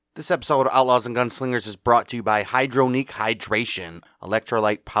This episode of Outlaws and Gunslingers is brought to you by Hydronique Hydration,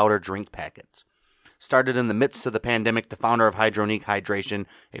 electrolyte powder drink packets. Started in the midst of the pandemic, the founder of Hydronique Hydration,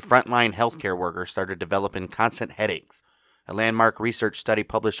 a frontline healthcare worker, started developing constant headaches. A landmark research study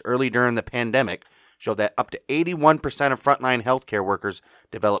published early during the pandemic showed that up to 81% of frontline healthcare workers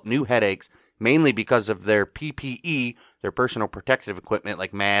develop new headaches, mainly because of their PPE, their personal protective equipment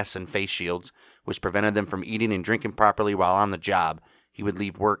like masks and face shields, which prevented them from eating and drinking properly while on the job. He would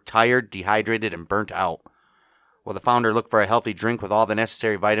leave work tired, dehydrated, and burnt out. Well, the founder looked for a healthy drink with all the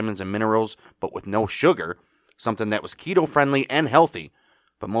necessary vitamins and minerals, but with no sugar, something that was keto-friendly and healthy.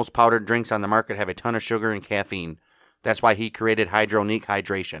 But most powdered drinks on the market have a ton of sugar and caffeine. That's why he created Hydronique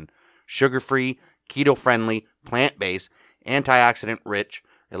Hydration. Sugar-free, keto-friendly, plant-based, antioxidant-rich,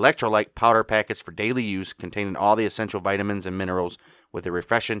 electrolyte powder packets for daily use containing all the essential vitamins and minerals with a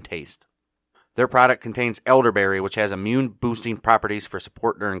refreshing taste. Their product contains elderberry, which has immune-boosting properties for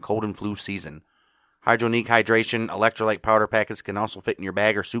support during cold and flu season. Hydronique Hydration electrolyte powder packets can also fit in your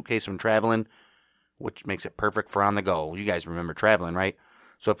bag or suitcase when traveling, which makes it perfect for on the go. You guys remember traveling, right?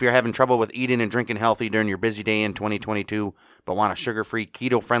 So if you're having trouble with eating and drinking healthy during your busy day in 2022, but want a sugar-free,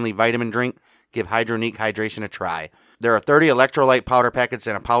 keto-friendly vitamin drink, give Hydronique Hydration a try. There are 30 electrolyte powder packets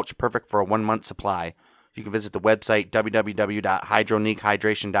in a pouch, perfect for a 1-month supply. You can visit the website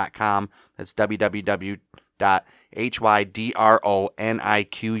www.hydroniquehydration.com. That's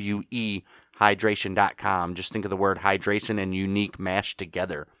www.hydronique hydration.com. Just think of the word hydration and unique mashed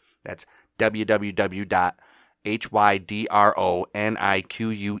together. That's www.hydronique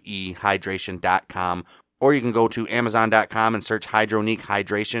hydration.com. Or you can go to amazon.com and search Hydronique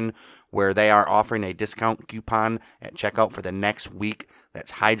Hydration, where they are offering a discount coupon at checkout for the next week.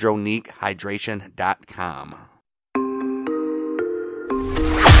 That's hydroniquehydration.com.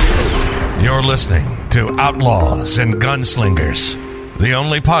 You're listening to Outlaws and Gunslingers, the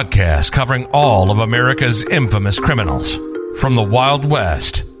only podcast covering all of America's infamous criminals, from the Wild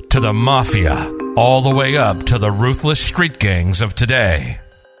West to the Mafia, all the way up to the ruthless street gangs of today.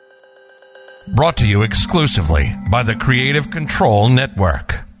 Brought to you exclusively by the Creative Control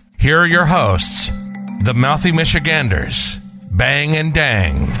Network. Here are your hosts, the Mouthy Michiganders, Bang and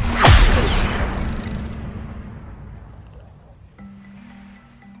Dang.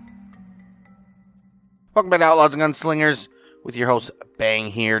 Welcome back to Outlaws and Gunslingers with your host,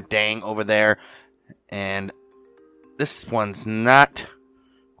 Bang here, Dang over there. And this one's not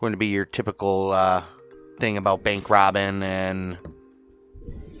going to be your typical thing about bank robbing and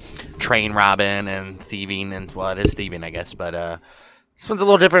train robbing and thieving. And, well, it is thieving, I guess. But this one's a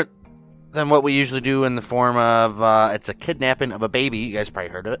little different than what we usually do in the form of, it's a kidnapping of a baby. You guys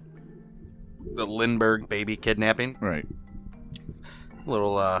probably heard of it. The Lindbergh baby kidnapping. Right. A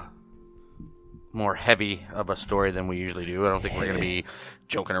little more heavy of a story than we usually do. I don't think we're going to be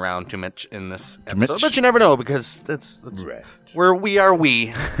joking around too much in this episode. But you never know, because that's right. Where we are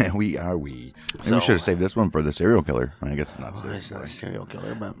we. We are we. Maybe So- we should have saved this one for the serial killer. I guess it's not serial He's not killer. a serial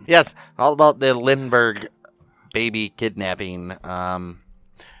killer, but yes, all about the Lindbergh baby kidnapping.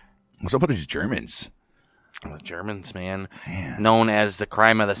 What's up with these Germans? The Germans, man. Man. Known as the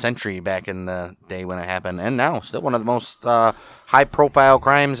crime of the century back in the day when it happened, and now still one of the most high-profile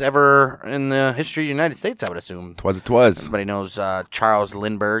crimes ever in the history of the United States, I would assume. Twas. Everybody knows Charles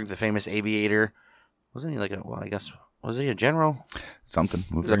Lindbergh, the famous aviator. Wasn't he was he a general? Something.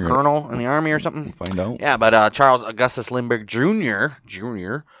 We'll He was a figure it out. colonel in the army or something? We'll find out. Yeah, but Charles Augustus Lindbergh Jr.,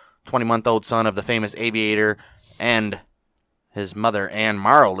 20-month-old son of the famous aviator, and his mother, Anne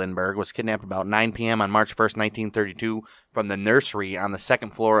Morrow Lindbergh, was kidnapped about 9 p.m. on March 1st, 1932, from the nursery on the second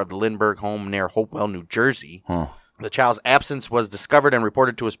floor of the Lindbergh home near Hopewell, New Jersey. Huh. The child's absence was discovered and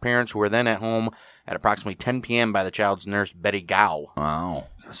reported to his parents, who were then at home at approximately 10 p.m. by the child's nurse, Betty Gow. Wow.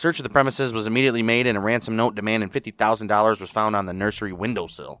 A search of the premises was immediately made, and a ransom note demanding $50,000 was found on the nursery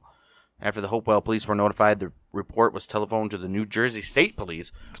windowsill. After the Hopewell police were notified, the report was telephoned to the New Jersey State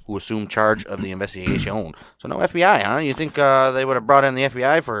Police, who assumed charge of the investigation. So no FBI, huh? You think they would have brought in the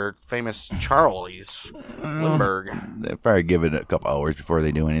FBI for famous Charles Lindbergh? They'll probably give it a couple hours before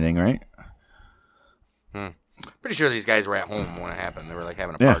they do anything, right? Pretty sure these guys were at home when it happened. They were like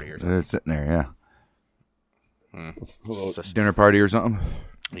having a Yeah. party or something. They're sitting there, Sus- Dinner party or something?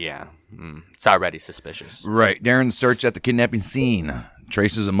 yeah. It's already suspicious. Right. During the search at the kidnapping scene,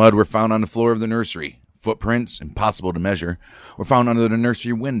 traces of mud were found on the floor of the nursery. Footprints, impossible to measure, were found under the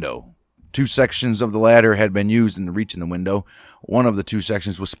nursery window. 2 sections of the ladder had been used in reaching the window. One of the 2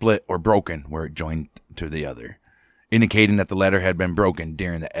 sections was split or broken where it joined to the other, indicating that the ladder had been broken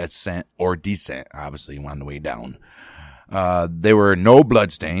during the ascent or descent, obviously on the way down. There were no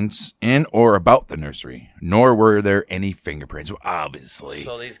bloodstains in or about the nursery, nor were there any fingerprints, obviously.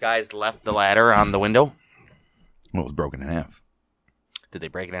 So these guys left the ladder on the window? Well, it was broken in half. Did they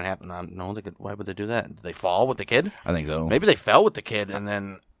break it in half? No, why would they do that? Did they fall with the kid? I think so. Maybe they fell with the kid and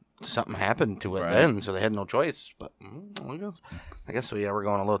then something happened to it Right. then, so they had no choice. But I guess we're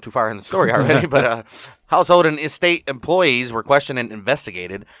going a little too far in the story already. But household and estate employees were questioned and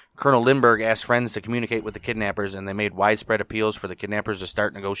investigated. Colonel Lindbergh asked friends to communicate with the kidnappers, and they made widespread appeals for the kidnappers to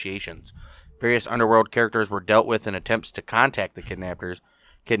start negotiations. Various underworld characters were dealt with in attempts to contact the kidnappers,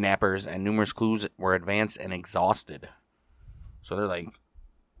 and numerous clues were advanced and exhausted. So they're like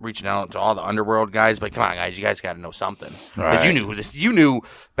reaching out to all the underworld guys, but come on, guys, you guys got to know something. Because Right. you knew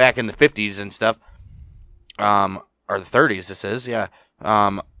back in the 50s and stuff, or the 30s. This is, yeah.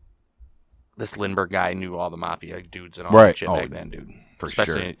 This Lindbergh guy knew all the mafia dudes and all Right. that shit Oh, back then, dude. for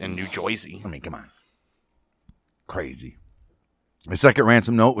Especially sure. in New Jersey. I mean, come on. Crazy. A second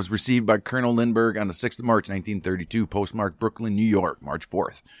ransom note was received by Colonel Lindbergh on the 6th of March, 1932, postmarked Brooklyn, New York, March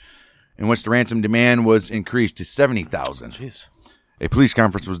 4th, in which the ransom demand was increased to $70,000. Jeez. A police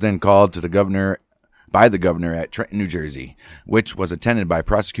conference was then called to the governor at Trenton, New Jersey, which was attended by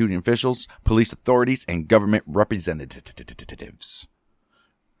prosecuting officials, police authorities, and government representatives.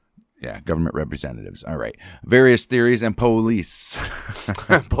 Yeah, government representatives. All right. Various theories and police.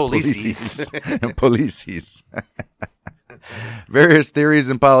 Policies. Policies. Various theories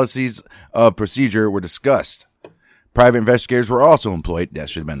and policies of procedure were discussed. Private investigators were also employed. That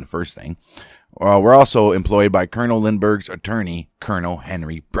should have been the first thing. Were also employed by Colonel Lindbergh's attorney, Colonel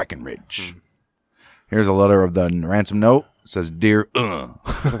Henry Breckinridge. Here's a letter of the ransom note. It says, "Dear,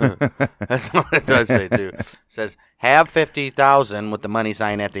 That's what it does say, too. It says, have 50,000 with the money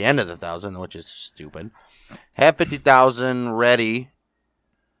sign at the end of the 1,000, which is stupid. Have 50,000 ready.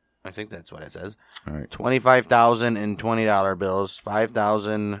 I think that's what it says. All right. 25,000 in $20 bills,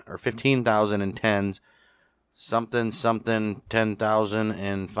 5,000 or 15,000 in tens, something 10,000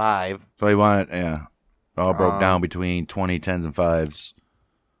 in 5. So he wanted, yeah, all broke down between 20, 10s, and 5s.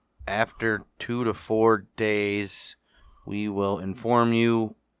 After 2 to 4 days, we will inform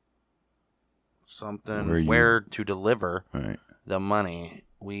you something where to deliver Right. the money.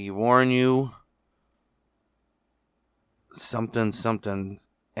 We warn you something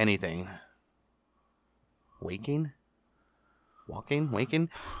anything. Waking?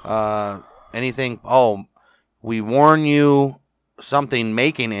 Anything. Oh, we warn you something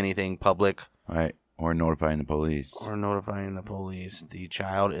making anything public. Right. Or notifying the police. Or notifying the police. The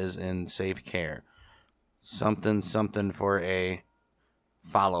child is in safe care. Something for a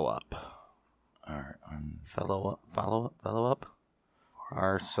follow-up. Or, Follow up?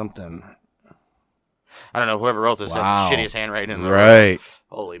 Or something. I don't know. Whoever wrote this Wow. had the shittiest handwriting in the world. right.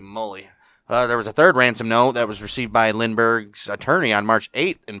 Holy moly. There was a third ransom note that was received by Lindbergh's attorney on March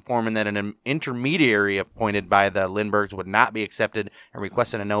 8th, informing that an intermediary appointed by the Lindberghs would not be accepted and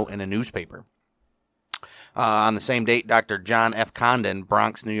requested a note in a newspaper. On the same date, Dr. John F. Condon,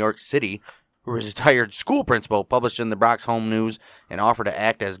 Bronx, New York City, who was a retired school principal, published in the Bronx Home News and offered to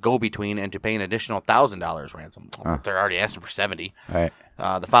act as go-between and to pay an additional $1,000 ransom. They're already asking for $70,000. Right.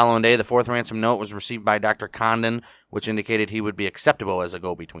 The following day, the fourth ransom note was received by Dr. Condon, which indicated he would be acceptable as a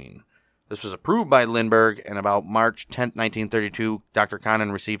go-between. This was approved by Lindbergh, and about March 10th, 1932, Dr.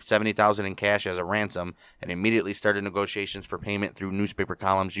 Condon received $70,000 in cash as a ransom and immediately started negotiations for payment through newspaper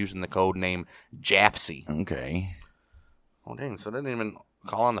columns using the code name JAFSE. Okay. Oh, dang, so they didn't even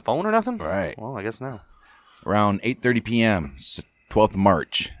call on the phone or nothing? Right. Well, I guess now. Around 8:30 p.m., 12th of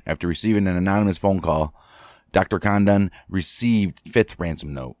March, after receiving an anonymous phone call, Dr. Condon received fifth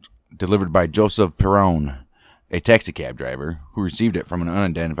ransom note delivered by Joseph Perrone, a taxi cab driver who received it from an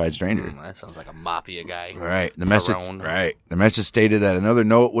unidentified stranger. That sounds like a mafia guy. Right. The message. Perrone. Right. The message stated that another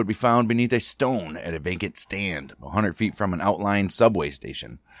note would be found beneath a stone at a vacant stand, 100 feet from an outlying subway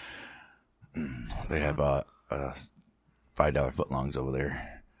station. They have $5 footlongs over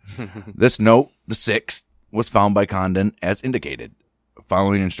there. This note, the sixth, was found by Condon as indicated.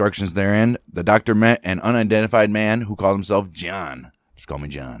 Following instructions therein, the doctor met an unidentified man who called himself John. Just call me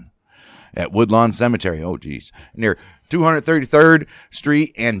John. At Woodlawn Cemetery, near 233rd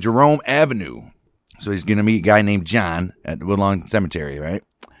Street and Jerome Avenue. So he's going to meet a guy named John at Woodlawn Cemetery, right?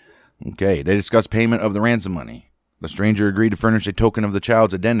 Okay, they discussed payment of the ransom money. The stranger agreed to furnish a token of the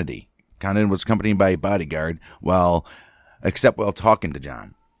child's identity. Condon was accompanied by a bodyguard while talking to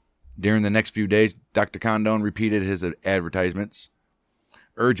John. During the next few days, Dr. Condon repeated his advertisements,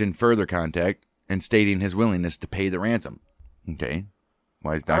 urging further contact and stating his willingness to pay the ransom. Okay.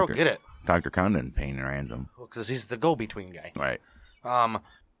 Why is I don't get it. Dr. Condon paying the ransom? Well, because he's the go-between guy. Right.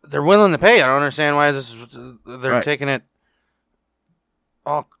 They're willing to pay. I don't understand why they're Right. taking it.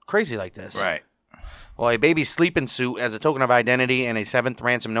 all crazy like this? Right. Well, a baby sleeping suit as a token of identity and a 7th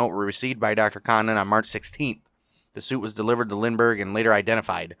ransom note were received by Dr. Condon on March 16th. The suit was delivered to Lindbergh and later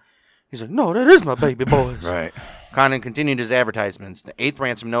identified. He's like, no, that is my baby, boys. Right. Condon continued his advertisements. The 8th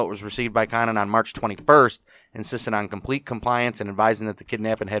ransom note was received by Condon on March 21st, insisted on complete compliance and advising that the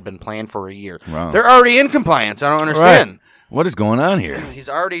kidnapping had been planned for a year. Wow. They're already in compliance. I don't understand. Right. What is going on here? He's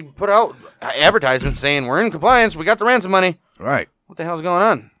already put out advertisements saying, we're in compliance. We got the ransom money. Right. What the hell's going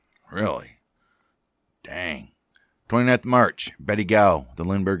on? Really? Dang. 29th March, Betty Gow, the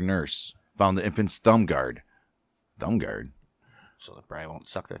Lindbergh nurse, found the infant's thumb guard. Thumb guard? So they probably won't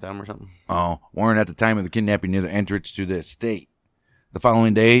suck their thumb or something? Oh, worn at the time of the kidnapping near the entrance to the estate. The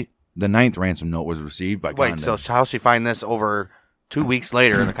following day, the 9th ransom note was received by Wait, Condon. so how'd she find this over 2 weeks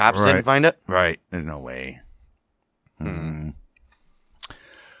later and the cops didn't find it? Right. There's no way. I'm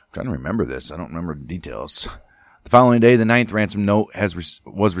trying to remember this. I don't remember the details. The following day, the 9th ransom note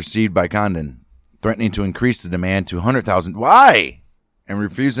was received by Condon, threatening to increase the demand to $100,000. Why? And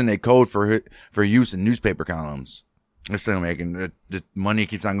refusing a code for use in newspaper columns. This thing making the money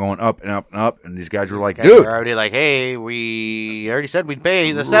keeps on going up and up and up, and these guys were like, Guys dude. are already like, hey, we already said we'd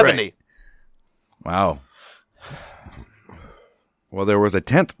pay the 70. Wow. Well, there was a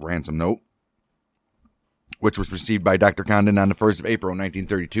 10th ransom note, which was received by Dr. Condon on the 1st of April,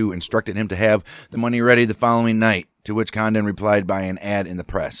 1932, instructed him to have the money ready the following night, to which Condon replied by an ad in the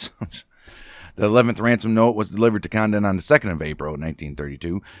press. The 11th ransom note was delivered to Condon on the 2nd of April,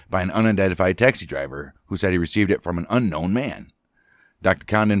 1932, by an unidentified taxi driver who said he received it from an unknown man. Dr.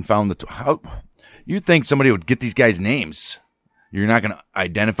 Condon found how you think somebody would get these guys' names? You're not going to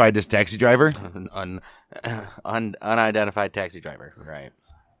identify this taxi driver? Unidentified taxi driver, right.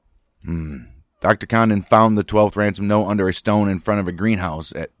 Dr. Condon found the 12th ransom note under a stone in front of a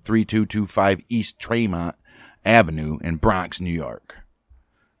greenhouse at 3225 East Tremont Avenue in Bronx, New York,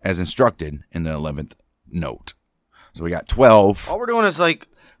 as instructed in the 11th note. So we got 12. All we're doing is like...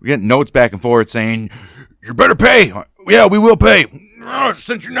 We get notes back and forth saying, you better pay. Yeah, we will pay.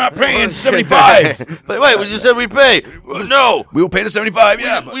 Since you're not paying, 75. But wait, we just said we'd pay. No. We will pay the 75,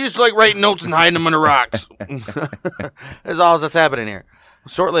 yeah. We just like writing notes and hiding them in the rocks. That's all that's happening here.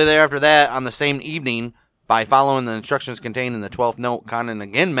 Shortly thereafter that, on the same evening, by following the instructions contained in the 12th note, Condon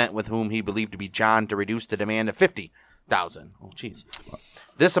again met with whom he believed to be John to reduce the demand to $50,000. Oh, jeez.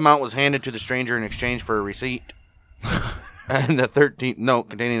 This amount was handed to the stranger in exchange for a receipt. And the 13th note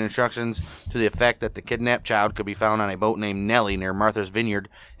containing instructions to the effect that the kidnapped child could be found on a boat named Nellie near Martha's Vineyard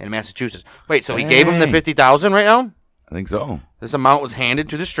in Massachusetts. Wait, so he gave him the $50,000 right now? I think so. This amount was handed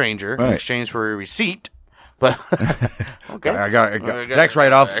to the stranger in exchange for a receipt. But okay, I got tax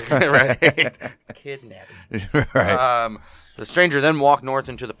write-off. Right. Kidnapping. Right. The stranger then walked north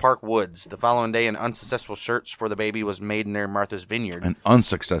into the park woods. The following day, an unsuccessful search for the baby was made near Martha's Vineyard. An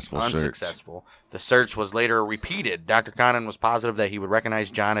unsuccessful search. Unsuccessful. The search was later repeated. Dr. Condon was positive that he would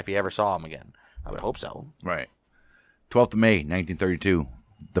recognize John if he ever saw him again. I would hope so. Right. 12th of May, 1932.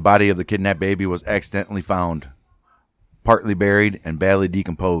 The body of the kidnapped baby was accidentally found, partly buried and badly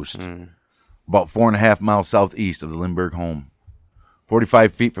decomposed, about 4.5 miles southeast of the Lindbergh home,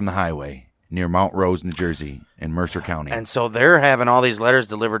 45 feet from the highway, near Mount Rose, New Jersey, in Mercer County. And so they're having all these letters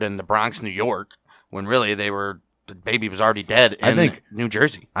delivered in the Bronx, New York, when really the baby was already dead in New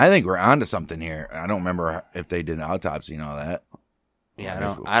Jersey. I think we're onto something here. I don't remember if they did an autopsy and all that.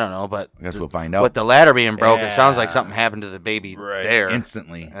 Yeah, I don't know, but I guess we'll find out. With the ladder being broke, it sounds like something happened to the baby there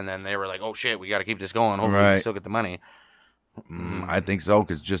instantly. And then they were like, "Oh shit, we got to keep this going. Hopefully, we can still get the money." I think so,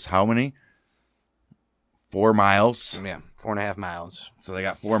 because just how many? 4 miles. Yeah, 4.5 miles. So they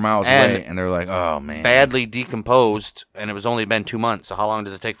got 4 miles away, and they're like, "Oh man, badly decomposed." And it was only been 2 months. So how long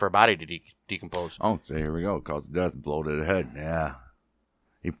does it take for a body to decompose? Oh, so here we go. Caused death, bloated head. Yeah,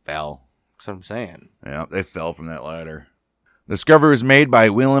 he fell. That's what I'm saying. Yeah, they fell from that ladder. The discovery was made by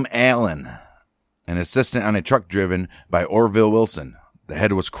William Allen, an assistant on a truck driven by Orville Wilson. The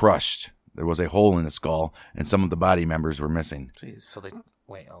head was crushed. There was a hole in the skull, and some of the body members were missing. Jeez, so they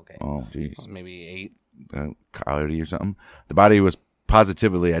wait. Okay. Oh, jeez. Maybe 8. Coyote or something. The body was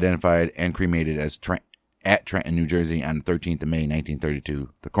positively identified and cremated as at Trenton, New Jersey on the 13th of May,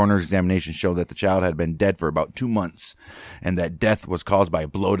 1932. The coroner's examination showed that the child had been dead for about 2 months and that death was caused by a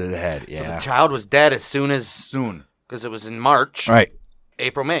blow to the head. Yeah. So the child was dead as soon. Because it was in March. Right.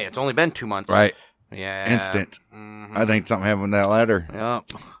 April, May. It's only been 2 months. Right. Yeah. Instant. Mm-hmm. I think something happened with that ladder.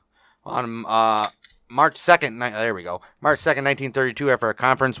 Yep. On March 2nd, there we go. March 2nd, 1932, after a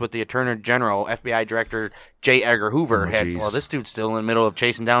conference with the Attorney General, FBI Director J. Edgar Hoover this dude's still in the middle of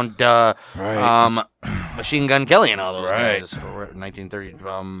chasing down Machine Gun Kelly and all those guys.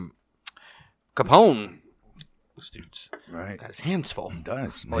 1930. Capone This dude's Right. got his hands full. He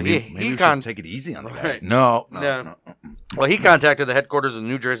does. Well, Maybe we should take it easy on the guy. Right. No. Well, he contacted the headquarters of the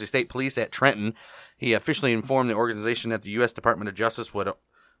New Jersey State Police at Trenton. He officially informed the organization that the U.S. Department of Justice would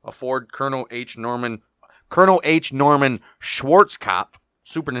afford Colonel H. Norman Schwarzkopf,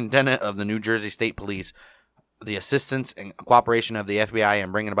 superintendent of the New Jersey State Police, the assistance and cooperation of the FBI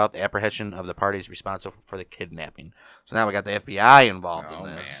in bringing about the apprehension of the parties responsible for the kidnapping. So now we got the FBI involved in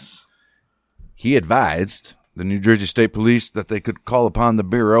this. He advised the New Jersey State Police that they could call upon the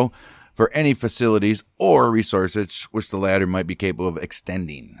Bureau for any facilities or resources which the latter might be capable of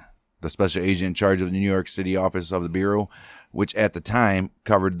extending. The special agent in charge of the New York City office of the Bureau, which at the time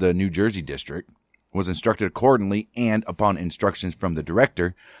covered the New Jersey district, was instructed accordingly, and upon instructions from the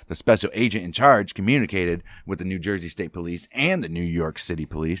director, the special agent in charge communicated with the New Jersey State Police and the New York City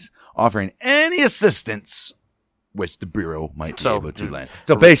Police, offering any assistance which the Bureau might be able to lend.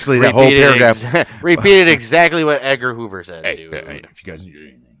 So basically, that whole paragraph repeated exactly what Edgar Hoover said. Hey, if you guys need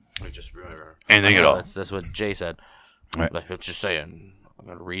anything, just anything at all. That's what Jay said. Right. Like, just saying. I'm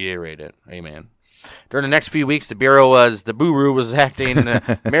going to reiterate it. Amen. During the next few weeks, the Bureau was acting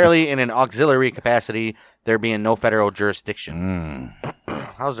merely in an auxiliary capacity, there being no federal jurisdiction.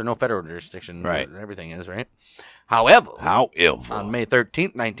 How's there no federal jurisdiction? Right. Everything is, right? However, on May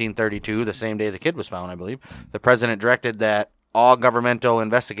 13th, 1932, the same day the kid was found, I believe, the president directed that all governmental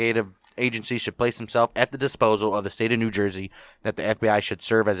investigative agencies should place themselves at the disposal of the state of New Jersey, that the FBI should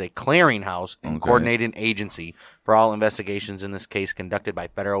serve as a clearinghouse and coordinating agency for all investigations in this case conducted by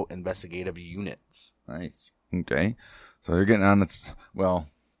federal investigative units. Nice. Okay. So they're getting on this. Well,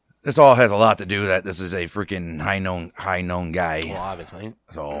 this all has a lot to do that this is a freaking high known guy. Well, obviously.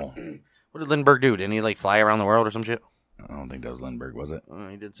 So what did Lindbergh do? Didn't he like fly around the world or some shit? I don't think that was Lindbergh, was it?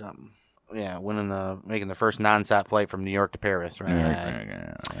 He did something. Yeah, making the first non-stop flight from New York to Paris, right?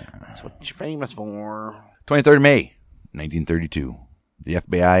 Yeah. That's what you're famous for. 23rd of May, 1932. The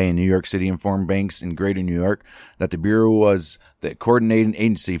FBI in New York City informed banks in Greater New York that the Bureau was the coordinating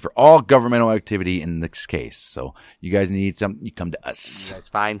agency for all governmental activity in this case. So you guys need something, you come to us. You guys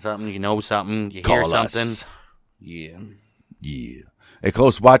find something, you know something, you Call hear something. us. Yeah. A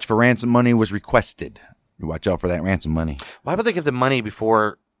close watch for ransom money was requested. You watch out for that ransom money. Why would they give the money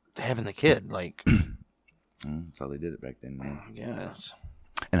before having the kid? Like, That's how they did it back then, man. yes.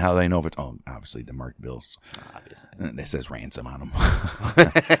 And how they know if it's, obviously the marked bills. Obviously. It says ransom on them.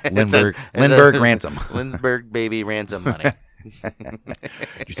 Lindbergh ransom. Lindbergh baby ransom money.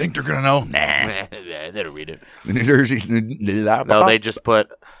 You think they're going to know? Nah. They don't read it. New Jersey. No, they just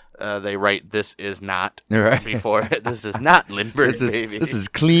put, they write, this is not Right. before it. This is not Lindbergh baby. This is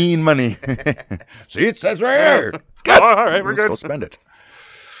clean money. See, it says right here. Good. All right, we're Let's good. go spend it.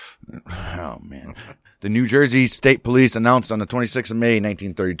 Oh, man. The New Jersey State Police announced on the 26th of May,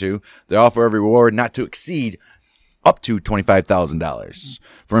 1932, the offer of reward not to exceed up to $25,000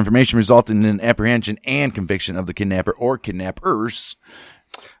 for information resulting in apprehension and conviction of the kidnapper or kidnappers.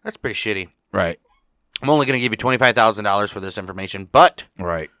 That's pretty shitty. Right. I'm only going to give you $25,000 for this information, but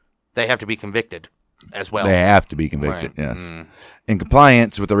Right. they have to be convicted as well. They have to be convicted, Right. yes. In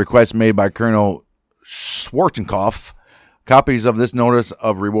compliance with the request made by Colonel Schwarzkopf, copies of this notice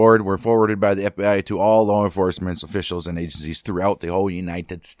of reward were forwarded by the FBI to all law enforcement officials and agencies throughout the whole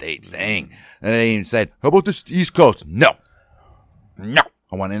United States. Dang. And they even said, how about this East Coast? No.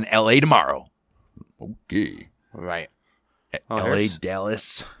 I want in L.A. tomorrow. Okay. Right. L.A.,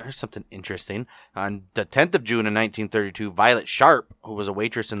 Dallas. There's something interesting. On the 10th of June in 1932, Violet Sharp, who was a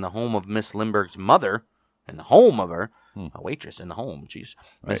waitress in the home of Miss Lindbergh's mother, a waitress in the home, jeez.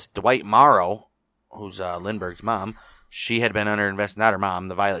 Right. Miss Dwight Morrow, who's Lindbergh's mom, she had been under not her mom,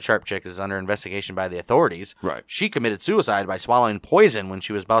 the Violet Sharp chick is under investigation by the authorities. Right. She committed suicide by swallowing poison when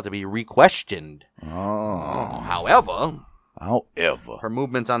she was about to be re-questioned. However, her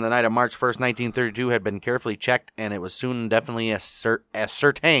movements on the night of March 1st, 1932 had been carefully checked, and it was soon definitely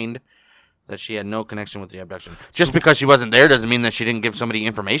ascertained that she had no connection with the abduction. Just because she wasn't there doesn't mean that she didn't give somebody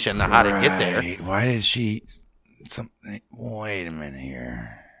information on how to get there. Why did she... Wait a minute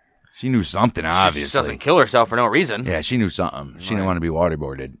here. She knew something, obviously. She just doesn't kill herself for no reason. Yeah, she knew something. She didn't want to be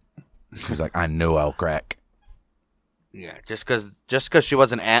waterboarded. She was like, I know I'll crack. Yeah, just because she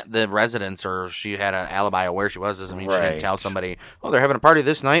wasn't at the residence or she had an alibi of where she was doesn't mean she didn't tell somebody, they're having a party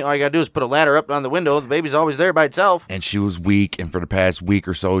this night. All you got to do is put a ladder up on the window. The baby's always there by itself. And she was weak, and for the past week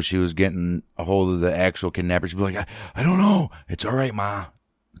or so, she was getting a hold of the actual kidnapper. She'd be like, I don't know. It's all right, Ma.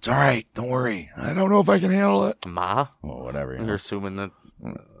 It's all right. Don't worry. I don't know if I can handle it. Ma? Well, whatever. You're assuming that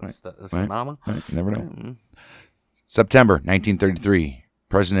that's the mama? Right. You never know. Mm-hmm. September 1933,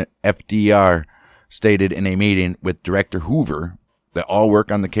 President FDR stated in a meeting with Director Hoover that all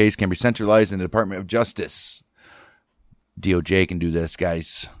work on the case can be centralized in the Department of Justice. DOJ can do this,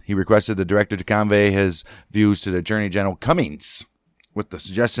 guys. He requested the director to convey his views to the Attorney General Cummings with the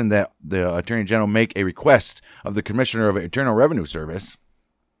suggestion that the Attorney General make a request of the Commissioner of Internal Revenue Service.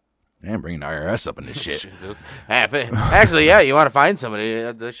 And bringing the IRS up in this shit. Actually, yeah, you want to find somebody,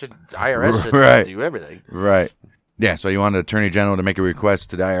 IRS should do everything. Right. Yeah, so you want the Attorney General to make a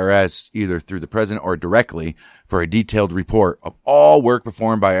request to the IRS, either through the President or directly, for a detailed report of all work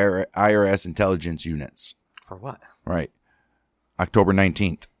performed by IRS intelligence units. For what? Right. October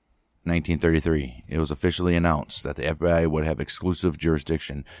 19th, 1933, it was officially announced that the FBI would have exclusive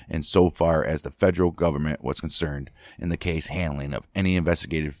jurisdiction insofar as the federal government was concerned in the case handling of any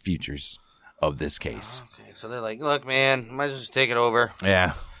investigative features of this case. Okay, so they're like, look, man, might as well just take it over.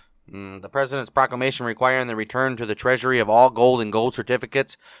 Yeah. The President's proclamation requiring the return to the Treasury of all gold and gold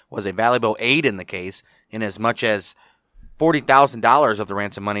certificates was a valuable aid in the case, inasmuch as $40,000 of the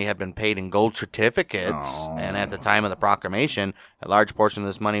ransom money had been paid in gold certificates, and at the time of the proclamation, a large portion of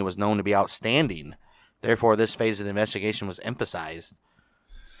this money was known to be outstanding. Therefore, this phase of the investigation was emphasized.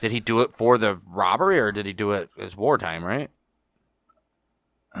 Did he do it for the robbery, or did he do it as wartime, right?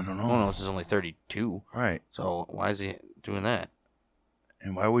 I don't know. Oh, no, this is only 32. Right. So why is he doing that?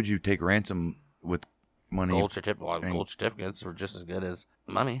 And why would you take ransom with money? Gold certificates were just as good as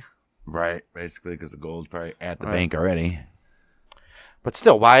money. Right, basically, because the gold's probably at the bank already. But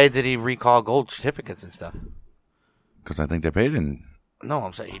still, why did he recall gold certificates and stuff? Because I think they paid in. No,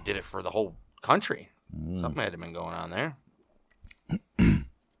 I'm saying he did it for the whole country. Something had to have been going on there.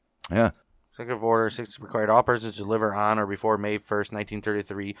 Yeah. Executive Order 6 required all persons to deliver on or before May 1st,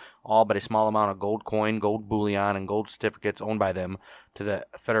 1933, all but a small amount of gold coin, gold bullion, and gold certificates owned by them to the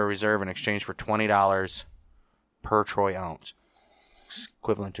Federal Reserve in exchange for $20 per troy ounce,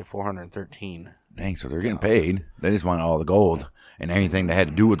 equivalent to $413. Dang, so they're getting paid. They just want all the gold and anything that had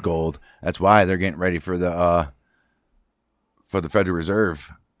to do with gold. That's why they're getting ready for the Federal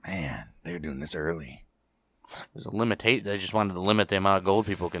Reserve. Man, they're doing this early. There's a limitation. They just wanted to limit the amount of gold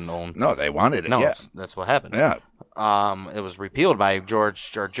people can own. No, they wanted it. No, yeah. That's what happened. Yeah. It was repealed by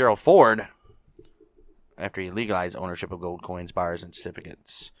Gerald Ford after he legalized ownership of gold coins, bars, and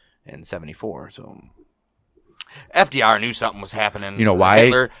certificates in '74. So FDR knew something was happening. You know why?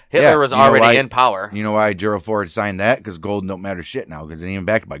 Hitler was already in power. You know why Gerald Ford signed that? Because gold don't matter shit now, because it ain't even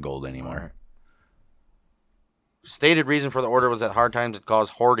backed by gold anymore. Stated reason for the order was that hard times had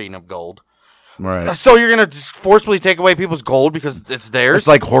caused hoarding of gold. Right. So you're going to forcibly take away people's gold because it's theirs? It's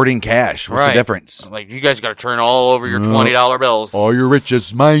like hoarding cash. What's the difference? Like, you guys got to turn all over your $20 bills. All your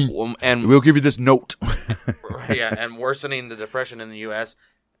riches mine. And we'll give you this note. Yeah, and worsening the depression in the U.S.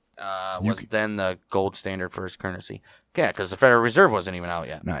 Was then the gold standard for his currency. Yeah, because the Federal Reserve wasn't even out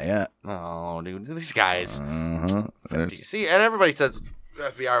yet. Not yet. Oh, dude, these guys. Uh-huh. See, and everybody says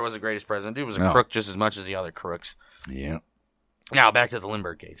FBR was the greatest president. Dude was a crook just as much as the other crooks. Yeah. Now, back to the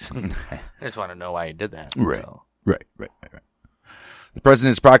Lindbergh case. I just want to know why he did that. Right. So. Right. The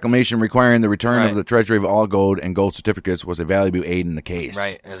President's proclamation requiring the return of the Treasury of all gold and gold certificates was a valuable aid in the case.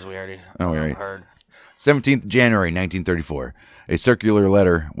 Right, as we already heard. 17th January, 1934. A circular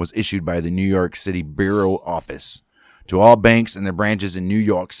letter was issued by the New York City Bureau Office to all banks and their branches in New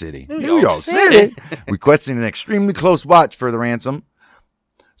York City. New York City! Requesting an extremely close watch for the ransom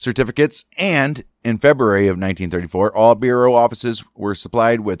certificates, and in February of 1934, all Bureau offices were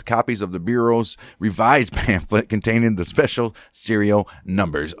supplied with copies of the Bureau's revised pamphlet containing the special serial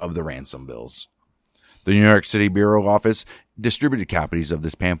numbers of the ransom bills. The New York City Bureau office distributed copies of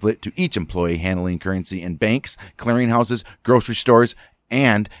this pamphlet to each employee handling currency in banks, clearinghouses, grocery stores,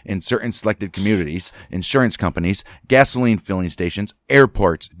 and, in certain selected communities, insurance companies, gasoline filling stations,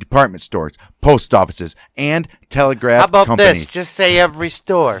 airports, department stores, post offices, and telegraph companies. How about this? Just say every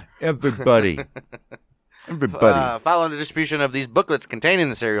store. Everybody. Following the distribution of these booklets containing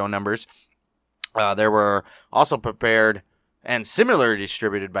the serial numbers, there were also prepared and similarly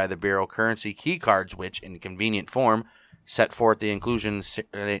distributed by the Bureau currency key cards, which, in convenient form, set forth the inclusive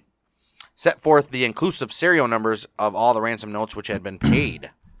serial numbers of all the ransom notes which had been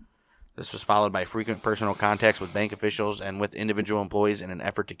paid. This was followed by frequent personal contacts with bank officials and with individual employees in an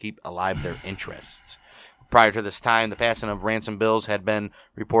effort to keep alive their interests. Prior to this time, the passing of ransom bills had been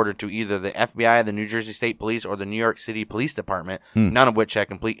reported to either the FBI, the New Jersey State Police, or the New York City Police Department, none of which had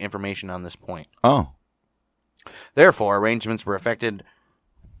complete information on this point. Oh. Therefore, arrangements were effected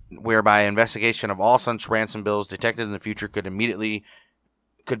whereby investigation of all such ransom bills detected in the future could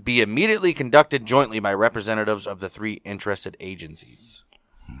be immediately conducted jointly by representatives of the three interested agencies.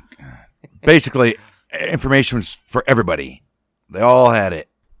 Basically, information was for everybody. They all had it,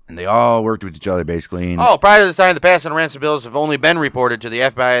 and they all worked with each other, basically. Prior to this time, the passing of ransom bills have only been reported to the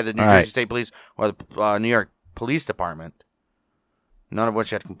FBI, the New Jersey State Police, or the New York Police Department. none of which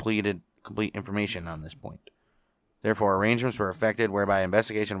had complete information on this point. Therefore, arrangements were effected whereby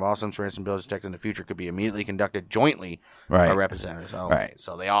investigation of all such ransom bills detected in the future could be immediately conducted jointly by representatives. Oh, right.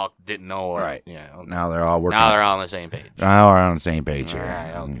 So they all didn't know. Right. Yeah. Okay. Now they're all working. Now they're all on the same page. Now we're on the same page here.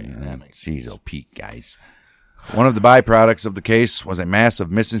 Right, okay. That makes Jeez, oh, Pete, guys. One of the byproducts of the case was a mass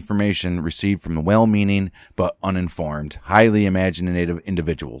of misinformation received from well-meaning but uninformed, highly imaginative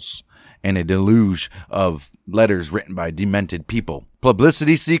individuals, and a deluge of letters written by demented people,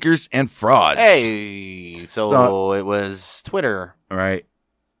 publicity seekers, and frauds. Hey, so it was Twitter. Right.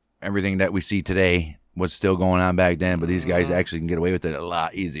 Everything that we see today was still going on back then, but these guys actually can get away with it a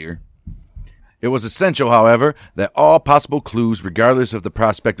lot easier. It was essential, however, that all possible clues, regardless of the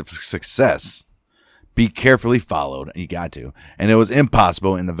prospect of success, be carefully followed. You got to. And it was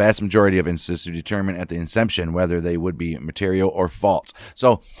impossible in the vast majority of instances to determine at the inception whether they would be material or false.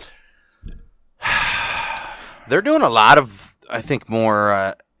 So they're doing a lot of, I think,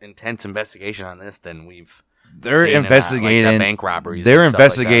 more intense investigation on this than we've they're seen investigating like the bank robberies. They're and stuff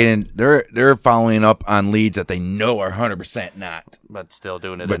investigating. like they're following up on leads that they know are 100% not. but still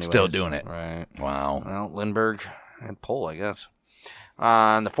doing it. But anyways. still doing it. Right. Wow. Well, Lindbergh and Pohl, I guess.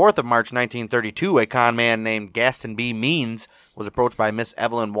 On the 4th of March, 1932, a con man named Gaston B. Means was approached by Miss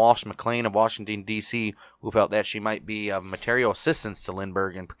Evelyn Walsh McLean of Washington, D.C., who felt that she might be of material assistance to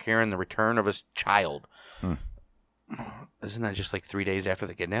Lindbergh in procuring the return of his child. Isn't that just like 3 days after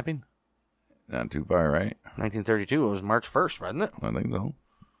the kidnapping? Not too far, right? 1932, it was March 1st, wasn't it? I think so.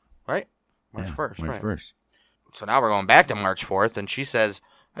 Right? March 1st, March right. 1st. So now we're going back to March 4th, and she says,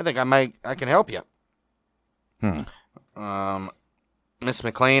 I think I can help you. Miss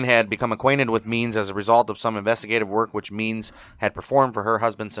McLean had become acquainted with Means as a result of some investigative work which Means had performed for her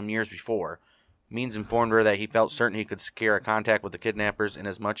husband some years before. Means informed her that he felt certain he could secure a contact with the kidnappers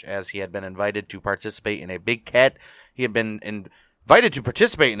inasmuch as he had been invited to participate in a big He had been invited to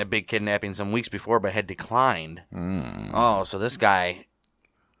participate in a big kidnapping some weeks before, but had declined. Oh, so this guy...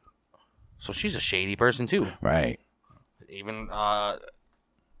 So she's a shady person, too. Right. Even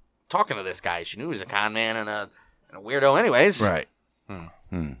talking to this guy, she knew he was a con man and a weirdo anyways. Right.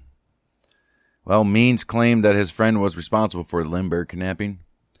 Well, Means claimed that his friend was responsible for the Lindbergh kidnapping.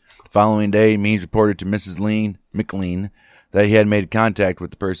 The following day, Means reported to Mrs. McLean that he had made contact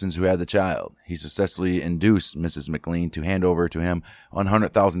with the persons who had the child. He successfully induced Mrs. McLean to hand over to him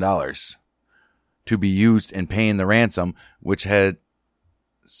 $100,000 to be used in paying the ransom, which had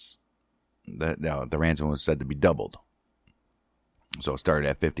the ransom was said to be doubled. So it started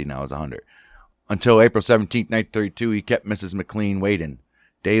at 50, now it's 100. Until April 17, 1932, he kept Mrs. McLean waiting,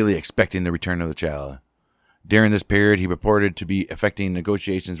 daily expecting the return of the child. During this period, he purported to be effecting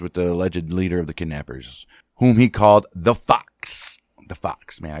negotiations with the alleged leader of the kidnappers, whom he called the Fox. The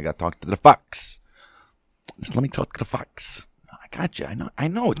Fox, man, I got to talk to the Fox. Just let me talk to the Fox. I got you. I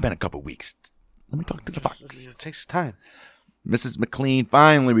know it's been a couple weeks. Let me talk to the Fox. It takes time. Mrs. McLean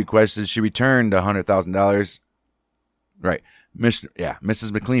finally requested she return the $100,000. Right.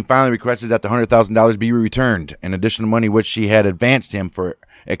 Mrs. McLean finally requested that the $100,000 be returned, an additional money which she had advanced him for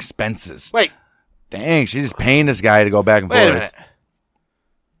expenses. Wait. Dang, she's just paying this guy to go back and forth. Wait a minute.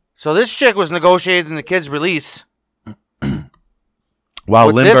 So this chick was negotiating the kid's release while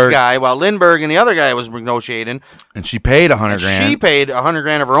Lindbergh and the other guy was negotiating. And she paid $100,000. She paid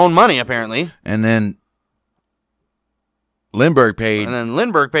 $100,000 of her own money, apparently. And then Lindbergh paid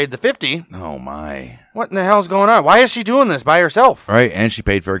the 50. Oh my. What in the hell's going on? Why is she doing this by herself? Right, and she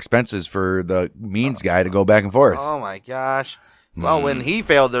paid for expenses for the Means guy to go back and forth. Oh my gosh. Well, when he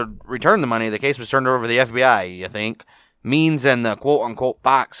failed to return the money, the case was turned over to the FBI, you think. Means and the quote-unquote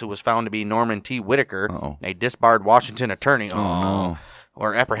Fox, who was found to be Norman T. Whitaker, a disbarred Washington attorney,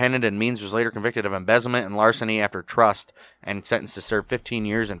 were apprehended, and Means was later convicted of embezzlement and larceny after trust and sentenced to serve 15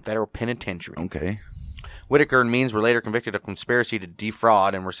 years in federal penitentiary. Okay. Whitaker and Means were later convicted of conspiracy to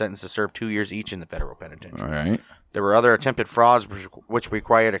defraud and were sentenced to serve 2 years each in the federal penitentiary. All right. There were other attempted frauds which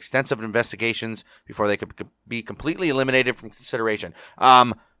required extensive investigations before they could be completely eliminated from consideration.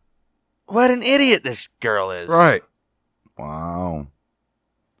 What an idiot this girl is. Right. Wow.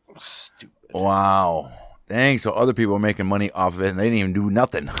 Stupid. Wow. Dang, so other people were making money off of it and they didn't even do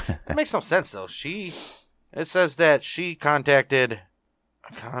nothing. That makes no sense, though. It says that she contacted...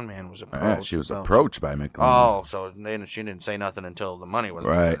 A con man was approached. Yeah, she was approached by McLean. Oh, so she didn't say nothing until the money was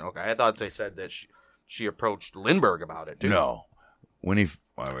right. Returned. Okay, I thought they said that she approached Lindbergh about it, too. No.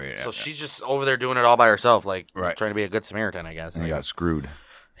 So she's just over there doing it all by herself, like right. trying to be a good Samaritan, I guess. And got screwed.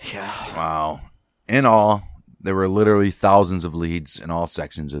 Yeah. Wow. In all, there were literally thousands of leads in all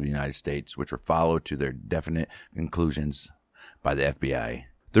sections of the United States, which were followed to their definite conclusions by the FBI.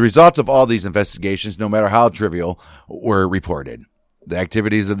 The results of all these investigations, no matter how trivial, were reported. The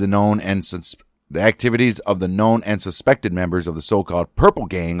activities of the known and suspected members of the so-called Purple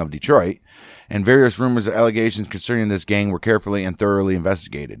Gang of Detroit and various rumors and allegations concerning this gang were carefully and thoroughly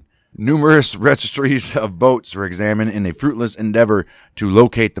investigated. Numerous registries of boats were examined in a fruitless endeavor to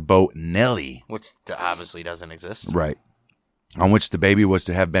locate the boat Nellie, which obviously doesn't exist. Right. On which the baby was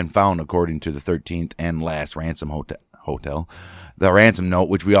to have been found, according to the 13th and last ransom hotel. The ransom note,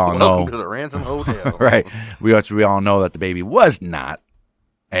 which we all know. Welcome to the ransom hotel. Right. We all know that the baby was not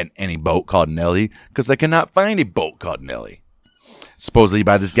at any boat called Nellie because they cannot find a boat called Nellie. Supposedly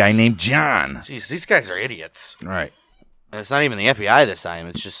by this guy named John. Jeez, these guys are idiots. Right. And it's not even the FBI this time.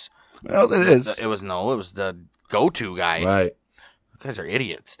 It's just... Well, it is. It was the go-to guy. Right. You guys are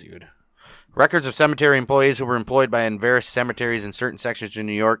idiots, dude. Records of cemetery employees who were employed by various cemeteries in certain sections of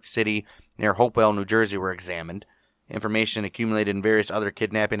New York City near Hopewell, New Jersey were examined. Information accumulated in various other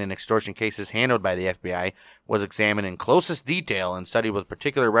kidnapping and extortion cases handled by the FBI was examined in closest detail and studied with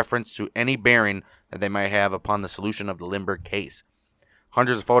particular reference to any bearing that they might have upon the solution of the Lindbergh case.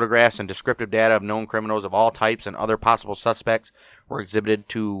 Hundreds of photographs and descriptive data of known criminals of all types and other possible suspects were exhibited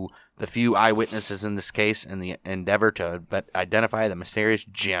to the few eyewitnesses in this case in the endeavor to identify the mysterious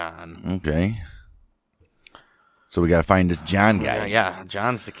John. Okay. So we got to find this John guy. Yeah,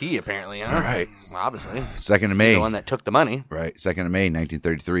 John's the key, apparently, huh? Right. Obviously. 2nd of May. The one that took the money. Right. 2nd of May,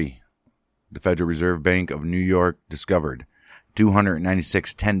 1933. The Federal Reserve Bank of New York discovered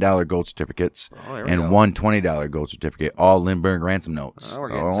 296 $10 gold certificates and one $20 gold certificate, all Lindbergh ransom notes.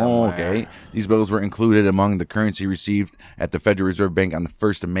 Okay. These bills were included among the currency received at the Federal Reserve Bank on the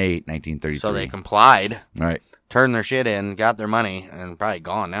 1st of May, 1933. So they complied. Right. Turned their shit in, got their money, and probably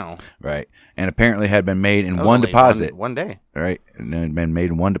gone now. Right. And apparently had been made in one deposit. One day. Right. And had been made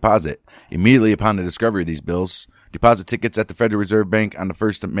in one deposit. Immediately upon the discovery of these bills, deposit tickets at the Federal Reserve Bank on the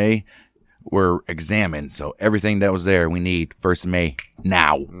 1st of May were examined. So everything that was there we need 1st of May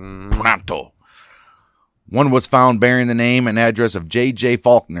now. Pronto. One was found bearing the name and address of J.J.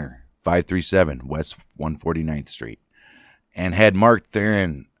 Faulkner, 537 West 149th Street, and had marked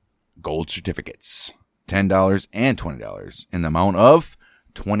therein gold certificates, $10 and $20 in the amount of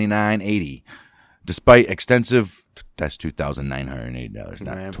 $29.80. Despite extensive, that's $2,980,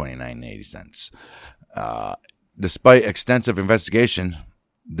 not $29.80. Despite extensive investigation,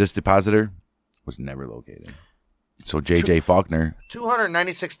 this depositor was never located. So J.J. Faulkner,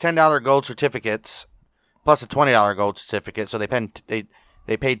 296 $10 gold certificates plus a $20 gold certificate. So they paid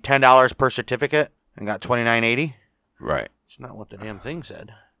 $10 per certificate and got $29.80. Right. It's not what the damn thing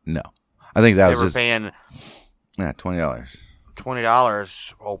said. No, I think that they was were paying $20.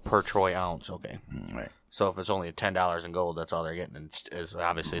 $20 per troy ounce. Okay. Right. So if it's only $10 in gold, that's all they're getting. It's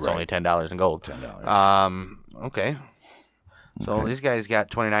obviously it's Right. only $10 in gold. $10. Okay. So these guys got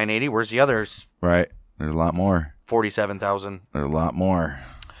 $29.80. Where's the others? Right. There's a lot more. $47,000. There's a lot more.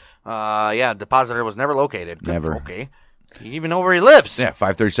 Yeah, depositor was never located. Good. Never. Okay. You even know where he lives. Yeah,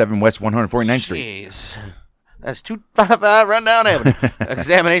 537 West 149th Street. Jeez. That's 255 rundown.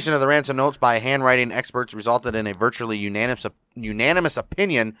 Examination of the ransom notes by handwriting experts resulted in a virtually unanimous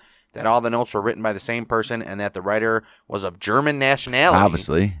opinion that all the notes were written by the same person and that the writer was of German nationality.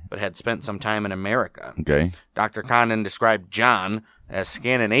 Obviously. But had spent some time in America. Okay. Dr. Condon described John as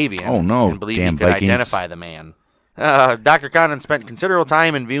Scandinavian. Oh, no, and believed damn he could Vikings. identify the man. Dr. Condon spent considerable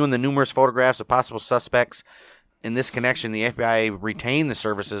time in viewing the numerous photographs of possible suspects. In this connection, the FBI retained the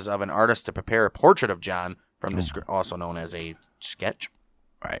services of an artist to prepare a portrait of John, also known as a sketch.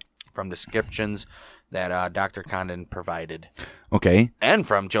 Right. From descriptions that Dr. Condon provided. Okay. And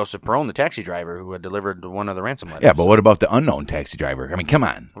from Joseph Perone, the taxi driver who had delivered one of the ransom letters. Yeah, but what about the unknown taxi driver? I mean, come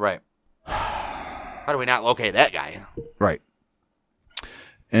on. Right. How do we not locate that guy? Right.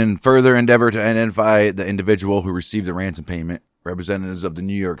 In further endeavor to identify the individual who received the ransom payment, representatives of the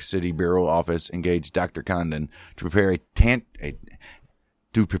New York City Bureau office engaged Dr. Condon to prepare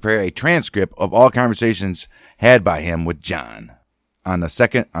a transcript of all conversations had by him with John on the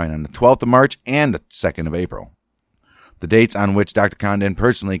 12th of March and the 2nd of April. The dates on which Dr. Condon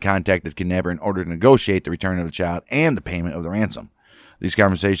personally contacted the kidnapper in order to negotiate the return of the child and the payment of the ransom. These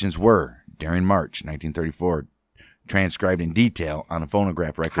conversations were, during March 1934, transcribed in detail on a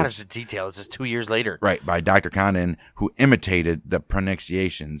phonograph record. How does it detail? This is 2 years later. Right, by Dr. Condon, who imitated the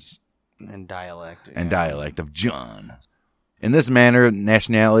pronunciations and dialect of John. In this manner,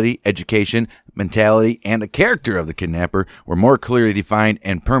 nationality, education, mentality, and the character of the kidnapper were more clearly defined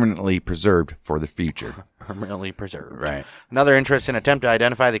and permanently preserved for the future. Permanently preserved. Right. Another interesting attempt to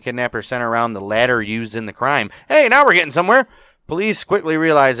identify the kidnapper centered around the ladder used in the crime. Hey, now we're getting somewhere. Police quickly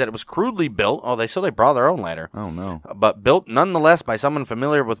realized that it was crudely built. They brought their own ladder. Oh, no. But built nonetheless by someone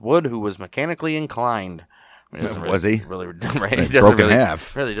familiar with wood who was mechanically inclined. Was he? Really, right? Like broken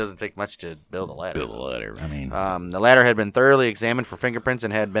half. Really doesn't take much to build a ladder. Build a ladder. I mean, the ladder had been thoroughly examined for fingerprints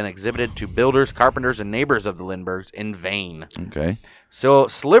and had been exhibited to builders, carpenters, and neighbors of the Lindberghs in vain. okay. So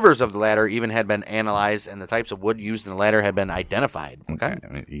slivers of the ladder even had been analyzed, and the types of wood used in the ladder had been identified. Okay. I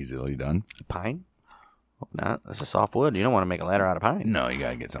mean, easily done. Pine? Hope not. That's a soft wood. You don't want to make a ladder out of pine. No, you got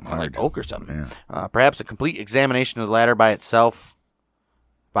to get something hard. Like oak or something. Yeah. Perhaps a complete examination of the ladder by itself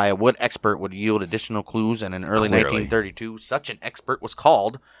by a wood expert would yield additional clues, and in early Clearly. 1932, such an expert was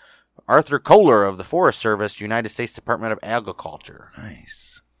called Arthur Kohler of the Forest Service, United States Department of Agriculture.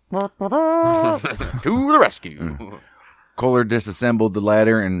 Nice. To the rescue. Kohler disassembled the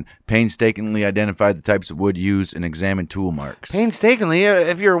ladder and painstakingly identified the types of wood used and examined tool marks. Painstakingly,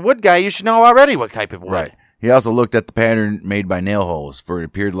 if you're a wood guy, you should know already what type of wood. Right. He also looked at the pattern made by nail holes, for it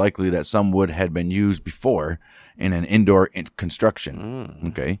appeared likely that some wood had been used before in an indoor construction.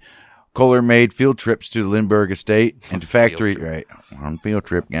 Okay. Kohler made field trips to the Lindbergh estate and to factories. Right. On field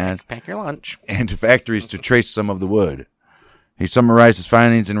trip, guys. Pack your lunch. And to factories to trace some of the wood. He summarized his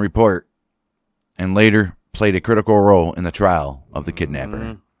findings in a report and later played a critical role in the trial of the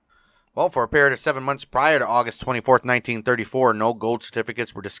kidnapper. Well, for a period of 7 months prior to August 24th, 1934, no gold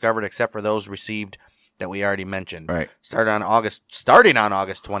certificates were discovered except for those received that we already mentioned. Right. Starting on August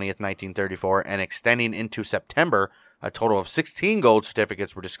 20th, 1934, and extending into September, a total of 16 gold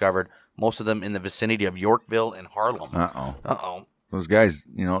certificates were discovered, most of them in the vicinity of Yorkville and Harlem. Uh-oh. Those guys,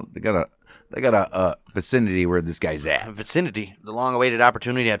 they got a vicinity where this guy's at. Vicinity. The long-awaited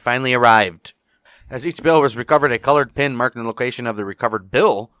opportunity had finally arrived. As each bill was recovered, a colored pin marking the location of the recovered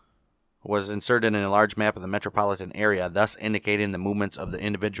bill was inserted in a large map of the metropolitan area, thus indicating the movements of the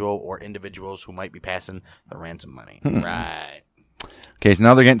individual or individuals who might be passing the ransom money. Right. Okay, so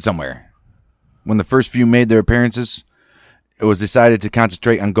now they're getting somewhere. When the first few made their appearances, it was decided to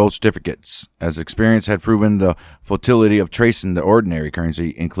concentrate on gold certificates, as experience had proven the futility of tracing the ordinary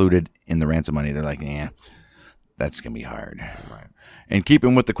currency included in the ransom money. They're like, that's going to be hard. Right. In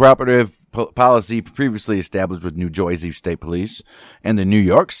keeping with the cooperative policy previously established with New Jersey State Police and the New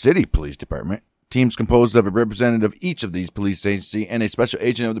York City Police Department, teams composed of a representative of each of these police agencies and a special